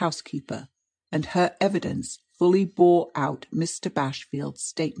Draper's housekeeper, and her evidence fully bore out Mr. Bashfield's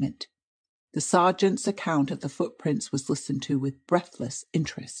statement. The sergeant's account of the footprints was listened to with breathless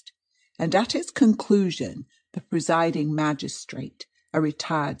interest, and at its conclusion the presiding magistrate, a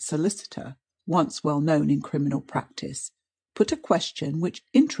retired solicitor, once well known in criminal practice, put a question which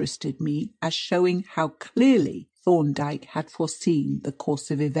interested me as showing how clearly Thorndyke had foreseen the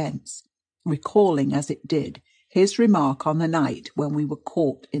course of events, recalling as it did his remark on the night when we were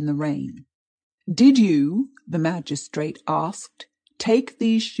caught in the rain. "Did you," the magistrate asked, take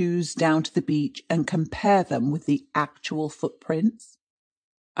these shoes down to the beach and compare them with the actual footprints?"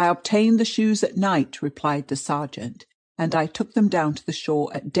 "I obtained the shoes at night," replied the sergeant, "and I took them down to the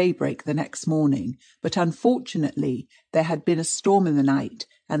shore at daybreak the next morning, but unfortunately there had been a storm in the night,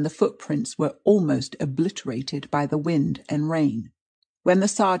 and the footprints were almost obliterated by the wind and rain." When the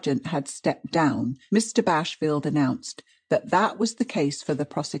sergeant had stepped down, Mr. Bashfield announced that that was the case for the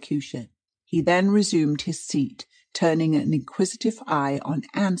prosecution. He then resumed his seat, turning an inquisitive eye on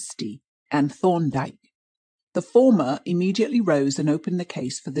Anstey and Thorndyke. The former immediately rose and opened the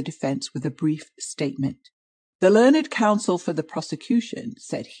case for the defence with a brief statement. "The learned counsel for the prosecution,"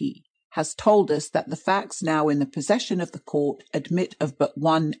 said he, "has told us that the facts now in the possession of the court admit of but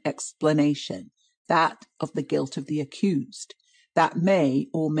one explanation, that of the guilt of the accused. That may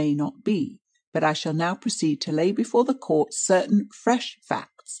or may not be, but I shall now proceed to lay before the court certain fresh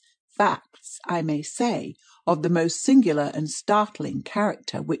facts, I may say, of the most singular and startling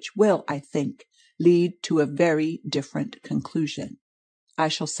character, which will, I think, lead to a very different conclusion. I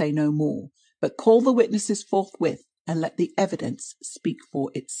shall say no more, but call the witnesses forthwith and let the evidence speak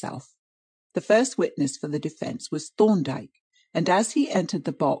for itself." The first witness for the defence was Thorndyke, and as he entered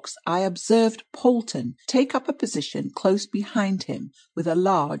the box I observed Polton take up a position close behind him with a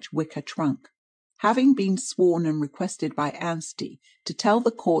large wicker trunk. Having been sworn and requested by Anstey to tell the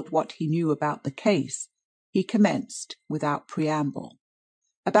court what he knew about the case, he commenced without preamble.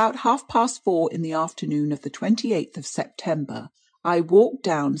 "About 4:30 in the afternoon of the 28th of September, I walked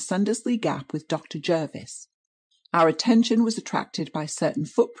down Sundersley Gap with Dr. Jervis. Our attention was attracted by certain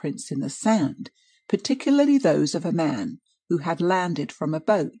footprints in the sand, particularly those of a man who had landed from a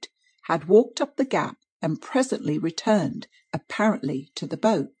boat, had walked up the gap, and presently returned, apparently to the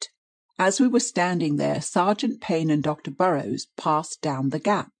boat. As we were standing there, Sergeant Payne and Dr. Burrows passed down the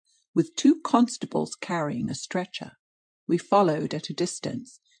gap, with two constables carrying a stretcher. We followed at a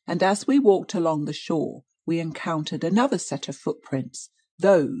distance, and as we walked along the shore, we encountered another set of footprints,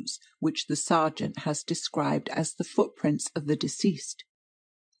 those which the sergeant has described as the footprints of the deceased.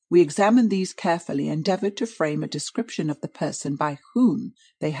 We examined these carefully, and endeavoured to frame a description of the person by whom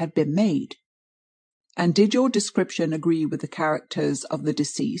they had been made." "And did your description agree with the characters of the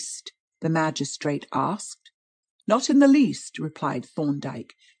deceased?" the magistrate asked. "Not in the least," replied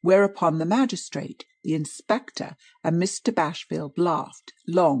Thorndyke, whereupon the magistrate, the inspector, and Mr. Bashfield laughed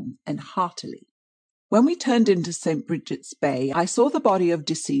long and heartily. When we turned into St. Bridget's Bay, I saw the body of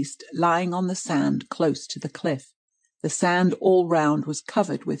deceased lying on the sand close to the cliff. The sand all round was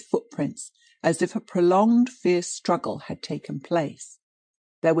covered with footprints, as if a prolonged fierce struggle had taken place.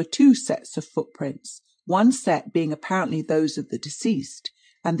 There were two sets of footprints, one set being apparently those of the deceased,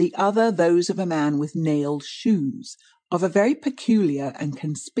 and the other those of a man with nailed shoes, of a very peculiar and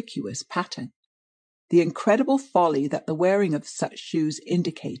conspicuous pattern. The incredible folly that the wearing of such shoes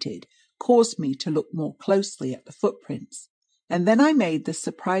indicated caused me to look more closely at the footprints, and then I made the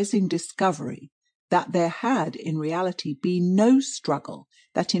surprising discovery that there had in reality been no struggle,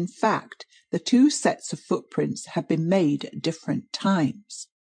 that in fact the two sets of footprints had been made at different times.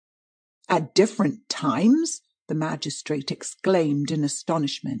 "At different times?" the magistrate exclaimed in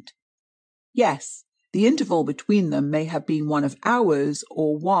astonishment. "Yes, the interval between them may have been one of hours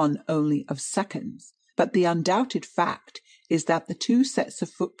or one only of seconds, but the undoubted fact is that the two sets of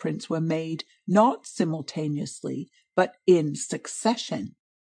footprints were made not simultaneously, but in succession."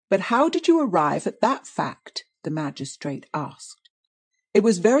 "But how did you arrive at that fact?" the magistrate asked. "It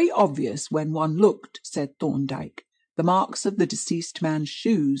was very obvious when one looked," said Thorndyke. "The marks of the deceased man's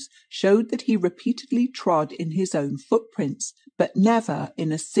shoes showed that he repeatedly trod in his own footprints, but never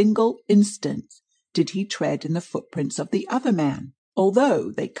in a single instance did he tread in the footprints of the other man,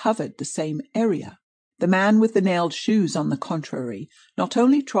 although they covered the same area. The man with the nailed shoes, on the contrary, not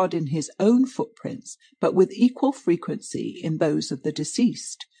only trod in his own footprints, but with equal frequency in those of the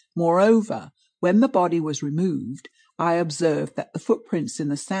deceased. Moreover, when the body was removed, I observed that the footprints in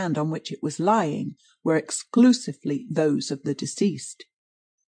the sand on which it was lying were exclusively those of the deceased.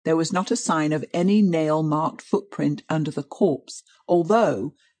 There was not a sign of any nail-marked footprint under the corpse,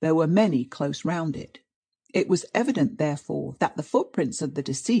 although there were many close round it. It was evident, therefore, that the footprints of the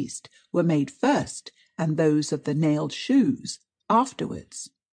deceased were made first, and those of the nailed shoes afterwards."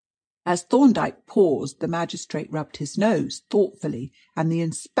 As Thorndyke paused, the magistrate rubbed his nose thoughtfully, and the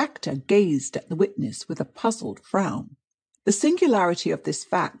inspector gazed at the witness with a puzzled frown. "The singularity of this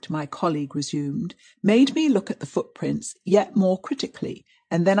fact," my colleague resumed, "made me look at the footprints yet more critically,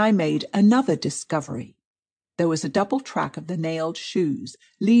 and then I made another discovery. There was a double track of the nailed shoes,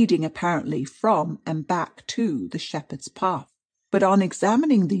 leading apparently from and back to the shepherd's path. But on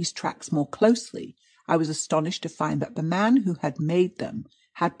examining these tracks more closely, I was astonished to find that the man who had made them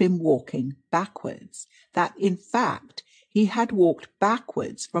had been walking backwards, that in fact he had walked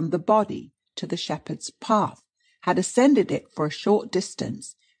backwards from the body to the shepherd's path, had ascended it for a short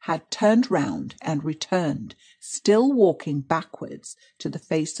distance, had turned round and returned, still walking backwards to the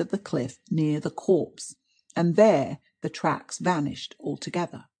face of the cliff near the corpse, and there the tracks vanished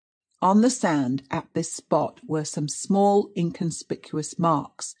altogether. On the sand at this spot were some small inconspicuous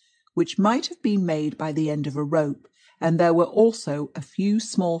marks, which might have been made by the end of a rope, and there were also a few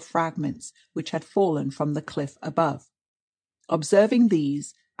small fragments which had fallen from the cliff above. Observing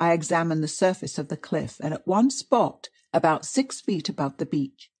these, I examined the surface of the cliff, and at one spot, about 6 feet above the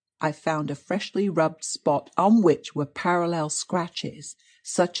beach, I found a freshly rubbed spot on which were parallel scratches,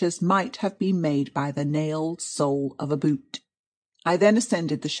 such as might have been made by the nailed sole of a boot. I then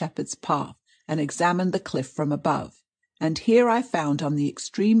ascended the shepherd's path and examined the cliff from above, and here I found on the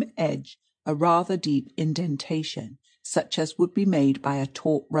extreme edge a rather deep indentation, such as would be made by a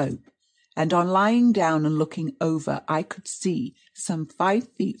taut rope, and on lying down and looking over I could see, some 5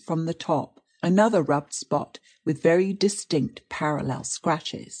 feet from the top, another rubbed spot with very distinct parallel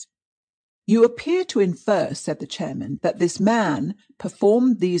scratches. "You appear to infer," said the chairman, "that this man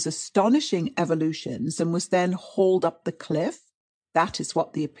performed these astonishing evolutions and was then hauled up the cliff?" "That is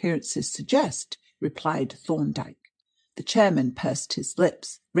what the appearances suggest," replied Thorndyke. The chairman pursed his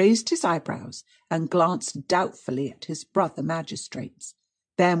lips, raised his eyebrows, and glanced doubtfully at his brother magistrates.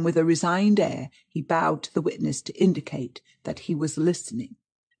 Then, with a resigned air, he bowed to the witness to indicate that he was listening.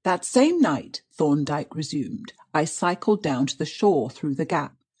 "That same night," Thorndyke resumed, "I cycled down to the shore through the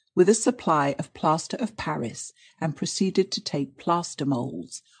gap, with a supply of plaster of Paris, and proceeded to take plaster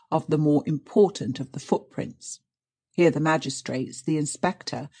moulds of the more important of the footprints." Here the magistrates, the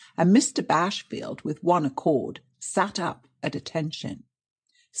inspector, and Mr. Bashfield, with one accord, sat up at attention.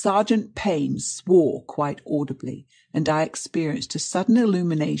 Sergeant Payne swore quite audibly, and I experienced a sudden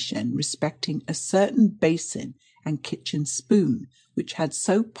illumination respecting a certain basin and kitchen spoon which had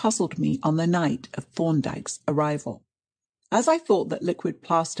so puzzled me on the night of Thorndyke's arrival. As I thought that liquid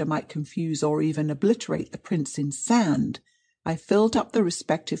plaster might confuse or even obliterate the prints in sand, I filled up the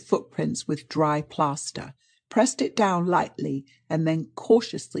respective footprints with dry plaster, pressed it down lightly, and then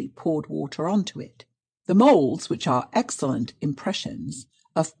cautiously poured water onto it. The moulds, which are excellent impressions,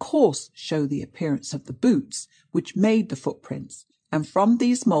 of course show the appearance of the boots which made the footprints, and from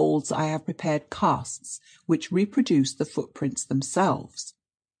these moulds I have prepared casts which reproduce the footprints themselves.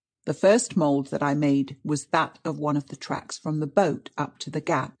 The first mould that I made was that of one of the tracks from the boat up to the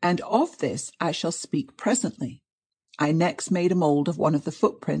gap, and of this I shall speak presently. I next made a mould of one of the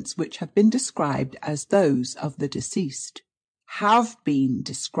footprints which have been described as those of the deceased. "Have been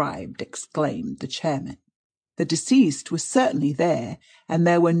described!" exclaimed the chairman. The deceased was certainly there, and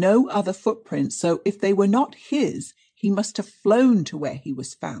there were no other footprints, so if they were not his, he must have flown to where he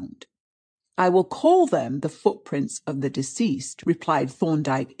was found. "I will call them the footprints of the deceased," replied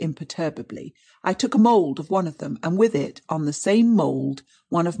Thorndyke imperturbably. "I took a mould of one of them, and with it, on the same mould,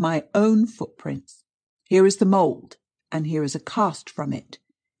 one of my own footprints. Here is the mould, and here is a cast from it."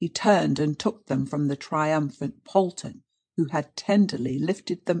 He turned and took them from the triumphant Polton, who had tenderly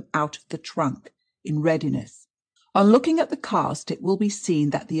lifted them out of the trunk in readiness. On looking at the cast, it will be seen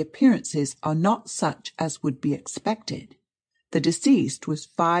that the appearances are not such as would be expected. The deceased was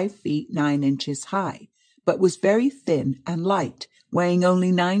 5 feet 9 inches high, but was very thin and light, weighing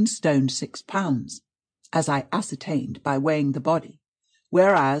only 9 stone 6 pounds, as I ascertained by weighing the body,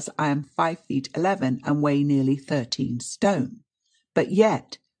 whereas I am 5 feet 11 and weigh nearly 13 stone. But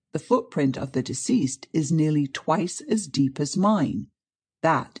yet the footprint of the deceased is nearly twice as deep as mine.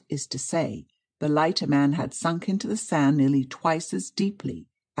 That is to say, the lighter man had sunk into the sand nearly twice as deeply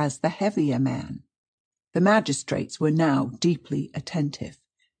as the heavier man. The magistrates were now deeply attentive.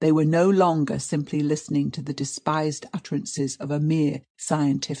 They were no longer simply listening to the despised utterances of a mere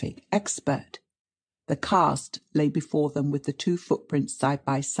scientific expert. The cast lay before them with the 2 footprints side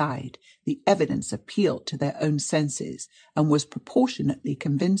by side. The evidence appealed to their own senses and was proportionately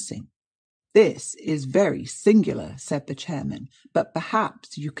convincing. "This is very singular," said the chairman, "but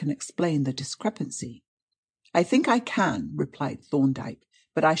perhaps you can explain the discrepancy." "I think I can," replied Thorndyke,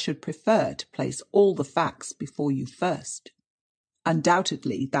 "but I should prefer to place all the facts before you first."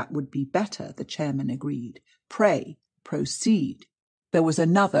 "Undoubtedly that would be better," the chairman agreed. "Pray, proceed." "There was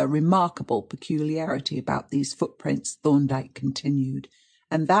another remarkable peculiarity about these footprints," Thorndyke continued,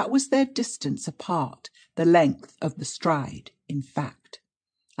 "and that was their distance apart, the length of the stride, in fact.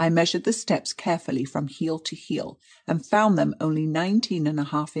 I measured the steps carefully from heel to heel, and found them only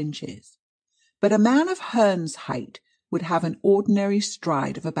 19.5 inches. But a man of Hearn's height would have an ordinary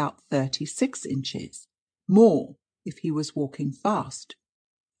stride of about 36 inches, more if he was walking fast.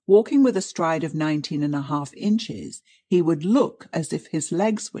 Walking with a stride of 19.5 inches, he would look as if his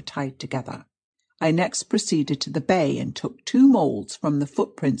legs were tied together. I next proceeded to the bay and took 2 moulds from the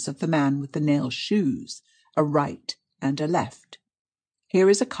footprints of the man with the nailed shoes, a right and a left. Here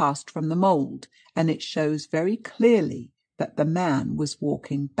is a cast from the mould, and it shows very clearly that the man was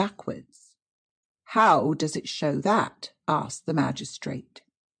walking backwards. How does it show that? Asked the magistrate.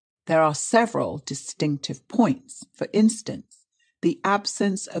 There are several distinctive points. For instance, the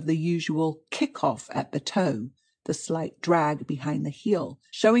absence of the usual kick-off at the toe, the slight drag behind the heel,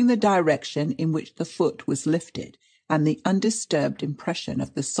 showing the direction in which the foot was lifted, and the undisturbed impression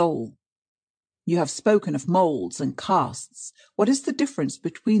of the sole. You have spoken of moulds and casts. What is the difference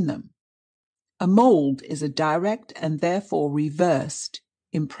between them? A mould is a direct and therefore reversed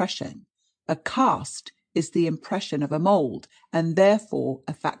impression. A cast is the impression of a mould and therefore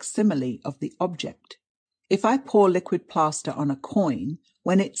a facsimile of the object. If I pour liquid plaster on a coin,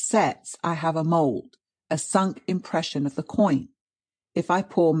 when it sets I have a mould, a sunk impression of the coin. If I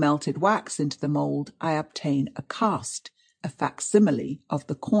pour melted wax into the mould, I obtain a cast, a facsimile of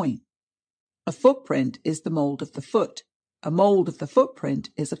the coin. A footprint is the mould of the foot. A mould of the footprint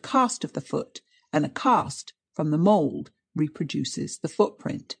is a cast of the foot, and a cast from the mould reproduces the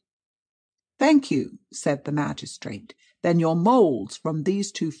footprint. Thank you, said the magistrate. Then your moulds from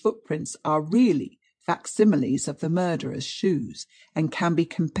these 2 footprints are really facsimiles of the murderer's shoes, and can be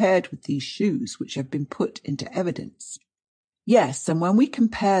compared with these shoes which have been put into evidence. Yes, and when we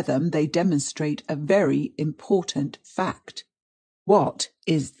compare them, they demonstrate a very important fact. What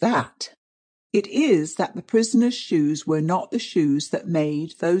is that? It is that the prisoner's shoes were not the shoes that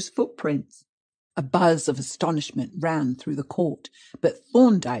made those footprints. A buzz of astonishment ran through the court, but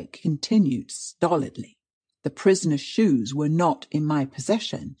Thorndyke continued stolidly. The prisoner's shoes were not in my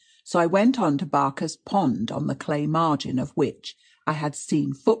possession, so I went on to Barker's pond, on the clay margin of which I had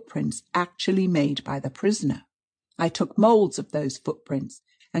seen footprints actually made by the prisoner. I took moulds of those footprints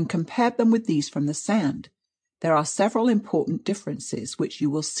and compared them with these from the sand. There are several important differences which you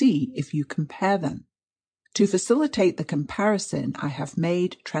will see if you compare them. To facilitate the comparison, I have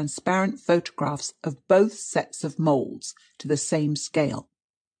made transparent photographs of both sets of moulds to the same scale.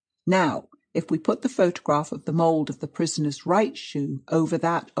 Now, if we put the photograph of the mould of the prisoner's right shoe over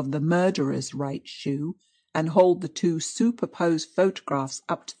that of the murderer's right shoe, and hold the 2 superposed photographs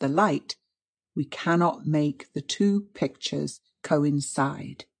up to the light, we cannot make the 2 pictures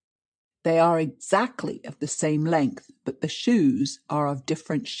coincide. They are exactly of the same length, but the shoes are of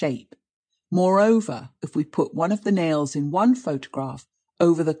different shape. Moreover, if we put one of the nails in one photograph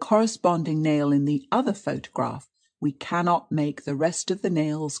over the corresponding nail in the other photograph, we cannot make the rest of the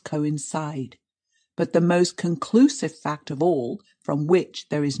nails coincide. But the most conclusive fact of all, from which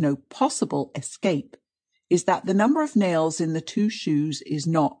there is no possible escape, is that the number of nails in the 2 shoes is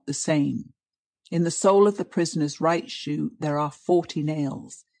not the same. In the sole of the prisoner's right shoe there are 40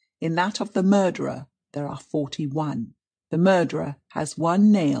 nails. In that of the murderer there are 41. The murderer has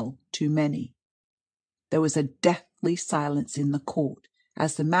 1 nail too many. There was a deathly silence in the court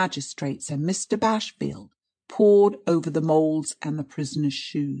as the magistrates and Mr. Bashfield pored over the moulds and the prisoner's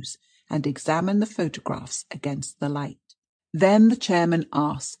shoes and examined the photographs against the light. Then the chairman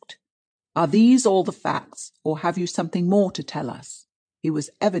asked, "Are these all the facts, or have you something more to tell us?" He was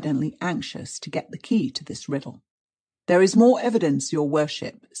evidently anxious to get the key to this riddle. "There is more evidence, your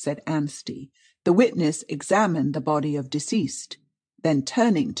worship," said Anstey. "The witness examined the body of deceased." Then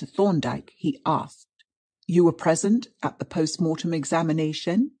turning to Thorndyke, he asked, "You were present at the post-mortem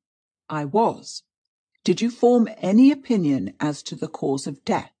examination?" "I was." "Did you form any opinion as to the cause of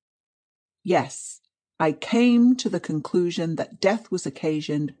death?" "Yes. I came to the conclusion that death was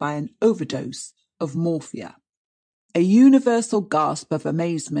occasioned by an overdose of morphia." A universal gasp of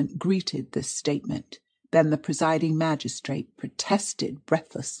amazement greeted this statement. Then the presiding magistrate protested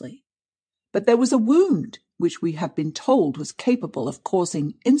breathlessly. "But there was a wound which we have been told was capable of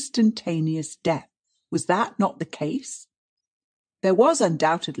causing instantaneous death. Was that not the case?" "There was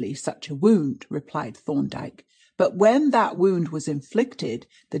undoubtedly such a wound," replied Thorndyke, "but when that wound was inflicted,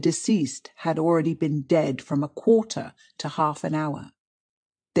 the deceased had already been dead from a quarter to half an hour."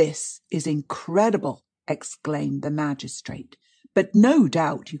 "This is incredible," exclaimed the magistrate, "but no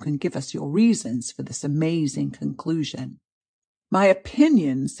doubt you can give us your reasons for this amazing conclusion." "My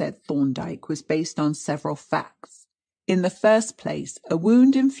opinion," said Thorndyke, "was based on several facts. In the first place, a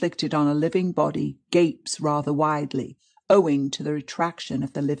wound inflicted on a living body gapes rather widely, owing to the retraction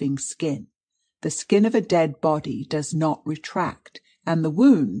of the living skin. The skin of a dead body does not retract, and the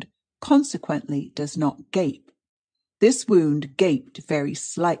wound, consequently, does not gape. This wound gaped very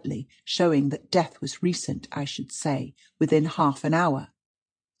slightly, showing that death was recent, I should say, within half an hour.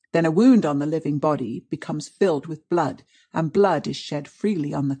 Then a wound on the living body becomes filled with blood, and blood is shed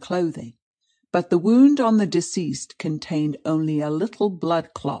freely on the clothing. But the wound on the deceased contained only a little blood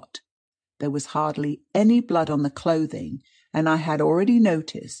clot. There was hardly any blood on the clothing, and I had already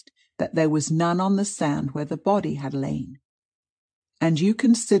noticed that there was none on the sand where the body had lain. And you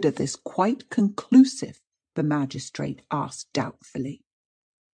consider this quite conclusive? The magistrate asked doubtfully.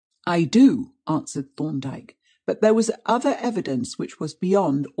 I do, answered Thorndyke, but there was other evidence which was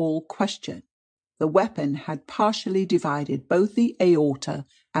beyond all question. The weapon had partially divided both the aorta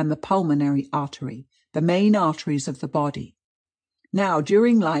and the pulmonary artery, the main arteries of the body. Now,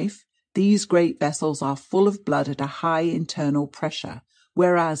 during life, these great vessels are full of blood at a high internal pressure,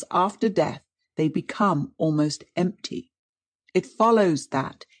 whereas after death they become almost empty. It follows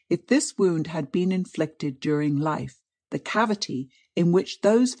that, if this wound had been inflicted during life, the cavity in which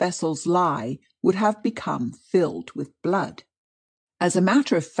those vessels lie would have become filled with blood. As a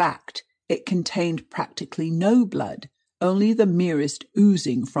matter of fact, it contained practically no blood, only the merest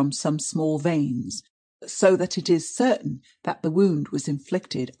oozing from some small veins, so that it is certain that the wound was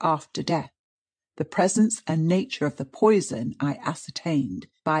inflicted after death. The presence and nature of the poison I ascertained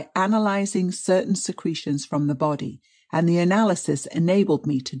by analysing certain secretions from the body, and the analysis enabled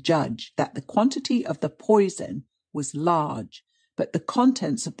me to judge that the quantity of the poison was large, but the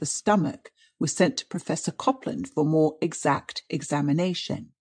contents of the stomach were sent to Professor Copland for more exact examination.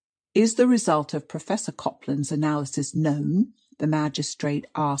 Is the result of Professor Copland's analysis known? The magistrate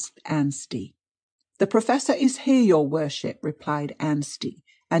asked Anstey. The professor is here, your worship, replied Anstey,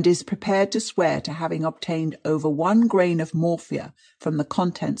 and is prepared to swear to having obtained over 1 grain of morphia from the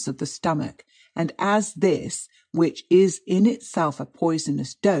contents of the stomach, and as this, which is in itself a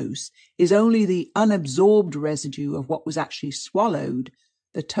poisonous dose, is only the unabsorbed residue of what was actually swallowed,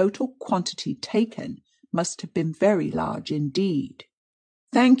 the total quantity taken must have been very large indeed.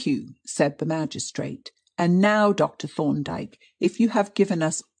 Thank you, said the magistrate. And now, Dr. Thorndyke, if you have given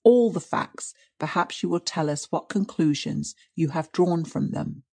us all the facts, perhaps you will tell us what conclusions you have drawn from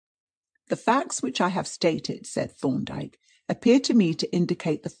them. The facts which I have stated, said Thorndyke, appear to me to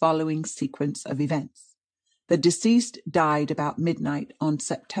indicate the following sequence of events. The deceased died about midnight on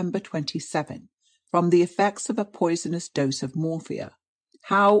September 27 from the effects of a poisonous dose of morphia.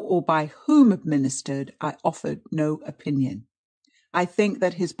 How or by whom administered, I offered no opinion. I think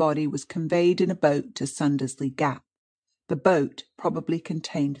that his body was conveyed in a boat to Sundersley Gap. The boat probably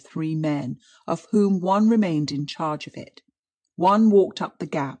contained 3 men, of whom one remained in charge of it. One walked up the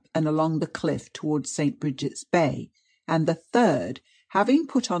gap and along the cliff towards St. Bridget's Bay, and the third, having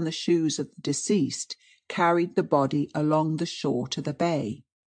put on the shoes of the deceased, carried the body along the shore to the bay.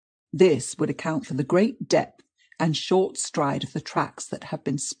 This would account for the great depth and short stride of the tracks that have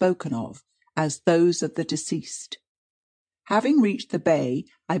been spoken of as those of the deceased. Having reached the bay,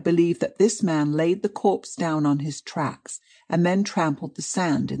 I believe that this man laid the corpse down on his tracks and then trampled the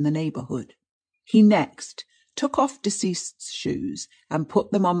sand in the neighbourhood. He next took off deceased's shoes and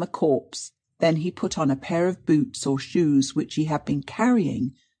put them on the corpse. Then he put on a pair of boots or shoes which he had been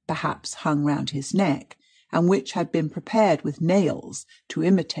carrying, perhaps hung round his neck, and which had been prepared with nails to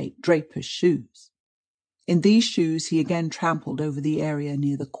imitate drapers' shoes. In these shoes he again trampled over the area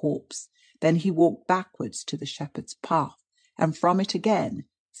near the corpse. Then he walked backwards to the shepherd's path, and from it again,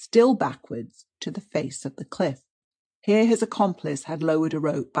 still backwards, to the face of the cliff. Here his accomplice had lowered a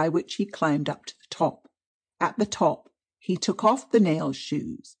rope by which he climbed up to the top. At the top, he took off the nailed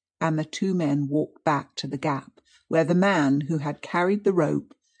shoes, and the 2 men walked back to the gap, where the man who had carried the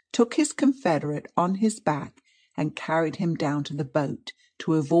rope took his confederate on his back and carried him down to the boat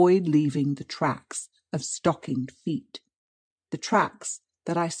to avoid leaving the tracks of stockinged feet. The tracks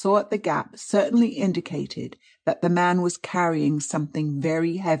that I saw at the gap certainly indicated that the man was carrying something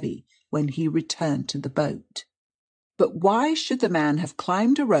very heavy when he returned to the boat. But why should the man have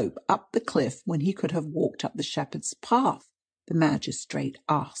climbed a rope up the cliff when he could have walked up the shepherd's path? The magistrate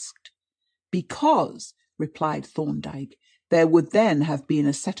asked. Because, replied Thorndyke, there would then have been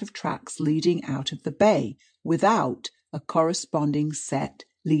a set of tracks leading out of the bay without a corresponding set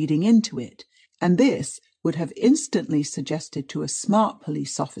leading into it, and this would have instantly suggested to a smart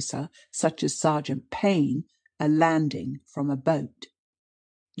police officer, such as Sergeant Payne, a landing from a boat.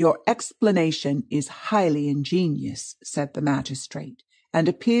 Your explanation is highly ingenious, said the magistrate, and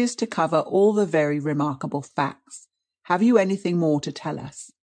appears to cover all the very remarkable facts. Have you anything more to tell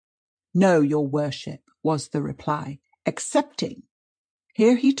us? No, your worship, was the reply, excepting.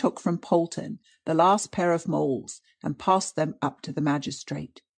 Here he took from Polton the last pair of moles and passed them up to the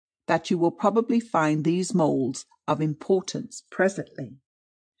magistrate. That you will probably find these moles of importance presently.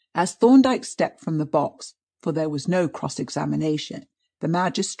 As Thorndyke stepped from the box, for there was no cross-examination, the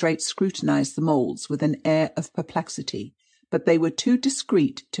magistrate scrutinized the moulds with an air of perplexity, but they were too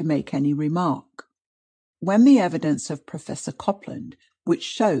discreet to make any remark. When the evidence of Professor Copland, which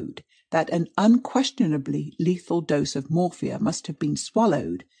showed that an unquestionably lethal dose of morphia must have been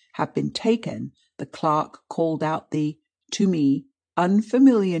swallowed, had been taken, the clerk called out the, to me,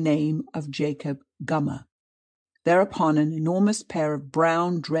 unfamiliar name of Jacob Gummer. Thereupon an enormous pair of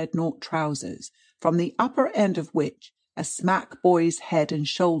brown dreadnought trousers, from the upper end of which a smack boy's head and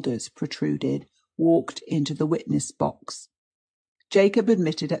shoulders protruded, walked into the witness box. Jacob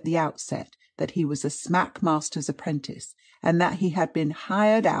admitted at the outset that he was a smack master's apprentice, and that he had been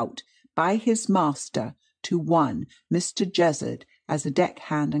hired out by his master to one Mr. Jezzard as a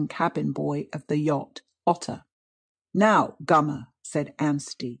deckhand and cabin boy of the yacht Otter. "Now, Gummer," said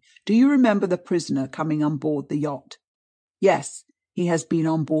Anstey, "do you remember the prisoner coming on board the yacht?" "Yes, he has been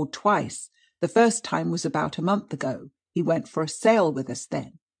on board twice. The first time was about a month ago. He went for a sail with us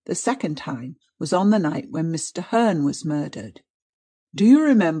then. The second time was on the night when Mr. Hearn was murdered." "Do you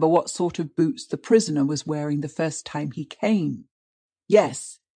remember what sort of boots the prisoner was wearing the first time he came?"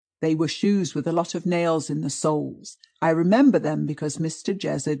 "Yes, they were shoes with a lot of nails in the soles. I remember them because Mr.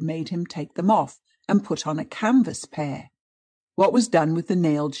 Jezzard made him take them off and put on a canvas pair." "What was done with the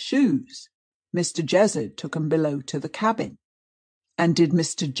nailed shoes?" "Mr. Jezzard took 'em below to the cabin." "And did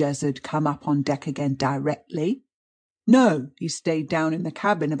Mr. Jezzard come up on deck again directly?" "No, he stayed down in the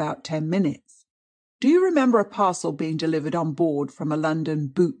cabin about 10 minutes. Do you remember a parcel being delivered on board from a London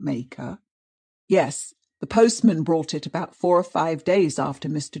bootmaker?" "Yes, the postman brought it about 4 or 5 days after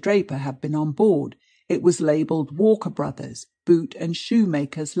Mr. Draper had been on board. It was labelled Walker Brothers, Boot and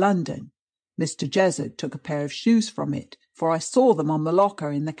Shoemakers, London. Mr. Jezzard took a pair of shoes from it, for I saw them on the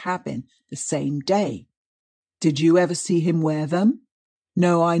locker in the cabin the same day." "Did you ever see him wear them?"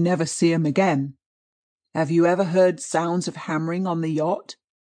 "No, I never see 'em again." "Have you ever heard sounds of hammering on the yacht?"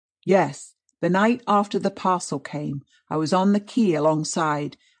 "Yes. The night after the parcel came, I was on the quay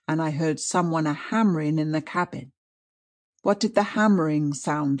alongside, and I heard someone a-hammering in the cabin." "What did the hammering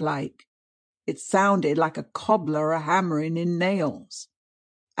sound like?" "It sounded like a cobbler a-hammering in nails."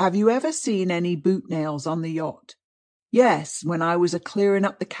 "Have you ever seen any boot nails on the yacht?" "Yes, when I was a-clearing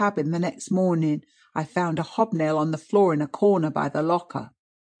up the cabin the next morning, I found a hobnail on the floor in a corner by the locker."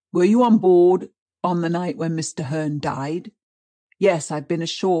 "Were you on board on the night when Mr. Hearn died?" "Yes, I'd been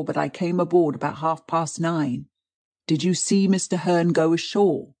ashore, but I came aboard about 9:30. "Did you see Mr. Hearn go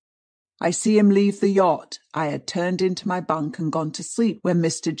ashore?" "I see him leave the yacht. I had turned into my bunk and gone to sleep when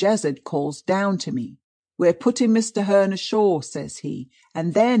Mr. Jezzard calls down to me. 'We're putting Mr. Hearn ashore,' says he,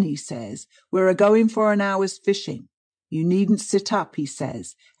 and then he says, 'We're a-going for an hour's fishing. You needn't sit up,' he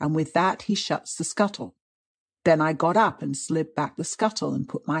says, and with that he shuts the scuttle. Then I got up and slid back the scuttle and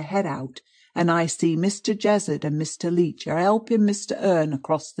put my head out, and I see Mr. Jezzard and Mr. Leach are helping Mr. Hearn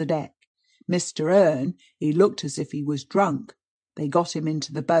across the deck. Mr. Hearn, he looked as if he was drunk. They got him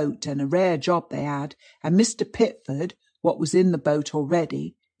into the boat, and a rare job they had, and Mr. Pitford, what was in the boat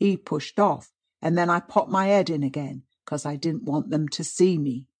already, he pushed off, and then I popped my head in again, 'cause I didn't want them to see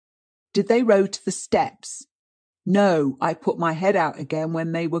me." "Did they row to the steps?" "No, I put my head out again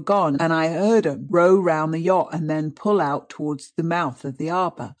when they were gone, and I heard 'em row round the yacht and then pull out towards the mouth of the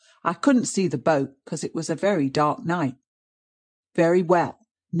harbour. I couldn't see the boat, 'cause it was a very dark night." "Very well.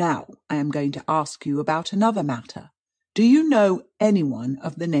 Now I am going to ask you about another matter. Do you know anyone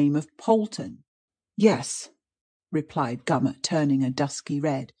of the name of Polton?" "Yes," replied Gummer, turning a dusky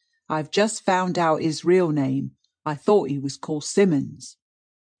red. "I've just found out his real name. I thought he was called Simmons."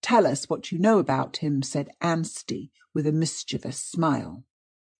 "Tell us what you know about him," said Anstey, with a mischievous smile.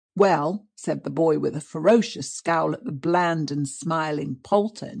 "Well," said the boy, with a ferocious scowl at the bland and smiling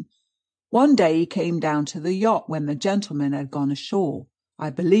Polton, "one day he came down to the yacht when the gentlemen had gone ashore. I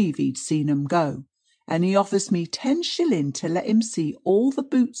believe he'd seen 'em go, and he offers me 10 shillin' to let him see all the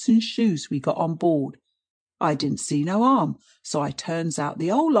boots and shoes we got on board. I didn't see no harm, so I turns out the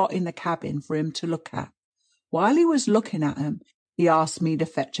whole lot in the cabin for him to look at. While he was looking at 'em, he asked me to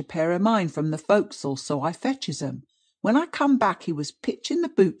fetch a pair of mine from the forecastle, so I fetches 'em. When I come back he was pitching the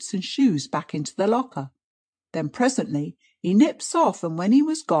boots and shoes back into the locker. Then presently he nips off, and when he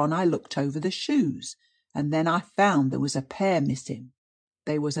was gone I looked over the shoes, and then I found there was a pair missing.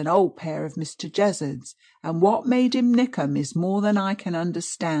 They was an old pair of Mr. Jezzard's, and what made him nick 'em is more than I can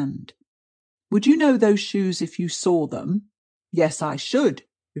understand." "Would you know those shoes if you saw them?" "Yes, I should,"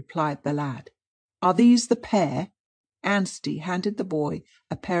 replied the lad. "Are these the pair?" Anstey handed the boy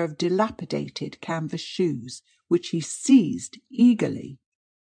a pair of dilapidated canvas shoes, which he seized eagerly.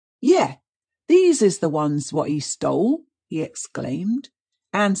 "Yeah, "These is the ones what he stole," he exclaimed.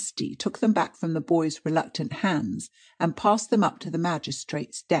 Anstey took them back from the boy's reluctant hands and passed them up to the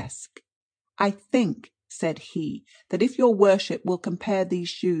magistrate's desk. "I think," said he, "that if your worship will compare these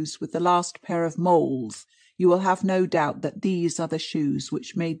shoes with the last pair of moles, you will have no doubt that these are the shoes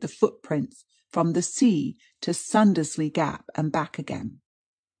which made the footprints from the sea to Sundersley Gap and back again."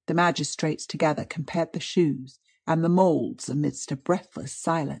 The magistrates together compared the shoes and the moulds amidst a breathless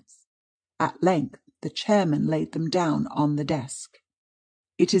silence. At length the chairman laid them down on the desk.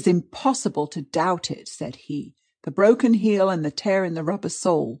 "It is impossible to doubt it," said he. "The broken heel and the tear in the rubber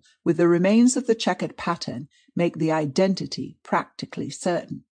sole, with the remains of the checkered pattern, make the identity practically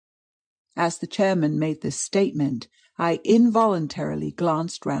certain." As the chairman made this statement, I involuntarily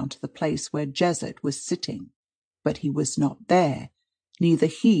glanced round to the place where Jezzard was sitting. But he was not there, neither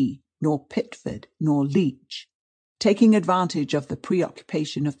he, nor Pitford, nor Leach. Taking advantage of the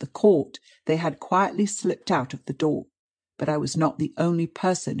preoccupation of the court, they had quietly slipped out of the door. But I was not the only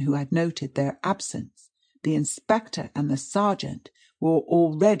person who had noted their absence. The inspector and the sergeant were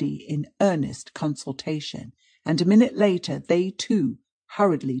already in earnest consultation, and a minute later they too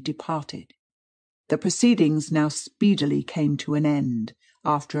hurriedly departed. The proceedings now speedily came to an end.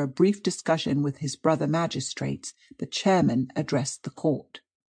 After a brief discussion with his brother magistrates, the chairman addressed the court.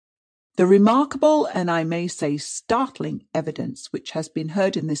 "The remarkable, and I may say startling, evidence which has been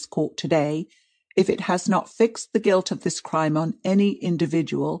heard in this court today, if it has not fixed the guilt of this crime on any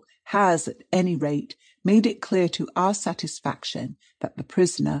individual, has, at any rate, made it clear to our satisfaction that the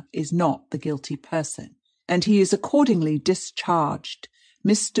prisoner is not the guilty person, and he is accordingly discharged.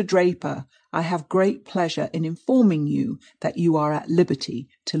 Mr. Draper, I have great pleasure in informing you that you are at liberty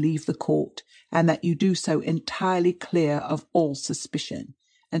to leave the court, and that you do so entirely clear of all suspicion,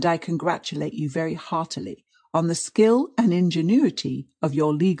 and I congratulate you very heartily on the skill and ingenuity of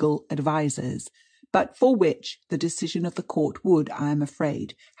your legal advisers, but for which the decision of the court would, I am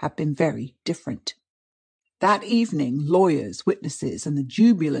afraid, have been very different." That evening lawyers, witnesses, and the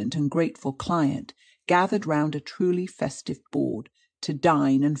jubilant and grateful client gathered round a truly festive board to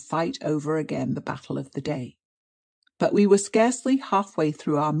dine and fight over again the battle of the day. But we were scarcely halfway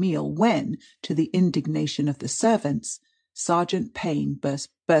through our meal when, to the indignation of the servants, Sergeant Payne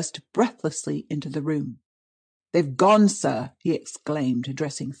burst breathlessly into the room. "They've gone, sir," he exclaimed,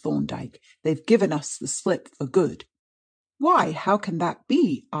 addressing Thorndyke. "They've given us the slip for good." "Why, how can that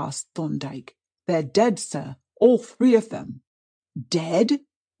be?" asked Thorndyke. "They're dead, sir, all three of them." "Dead?"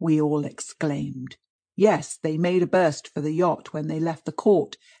 we all exclaimed. "Yes, they made a burst for the yacht when they left the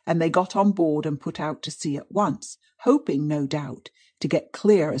court, and they got on board and put out to sea at once, hoping, no doubt, to get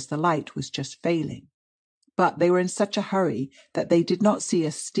clear as the light was just failing. But they were in such a hurry that they did not see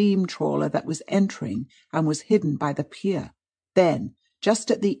a steam trawler that was entering and was hidden by the pier. Then,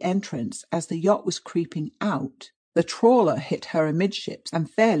 just at the entrance, as the yacht was creeping out, the trawler hit her amidships and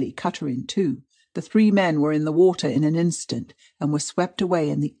fairly cut her in two. The three men were in the water in an instant and were swept away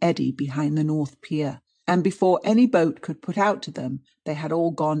in the eddy behind the north pier, and before any boat could put out to them, they had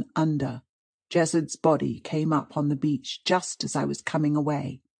all gone under. Jezzard's body came up on the beach just as I was coming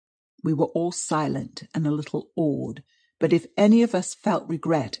away. We were all silent and a little awed, but if any of us felt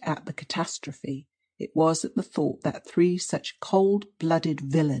regret at the catastrophe, it was at the thought that three such cold-blooded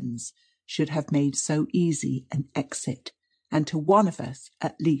villains should have made so easy an exit, and to one of us,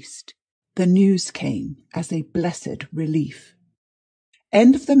 at least, the news came as a blessed relief.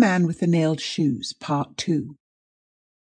 End of The Man with the Nailed Shoes, Part 2.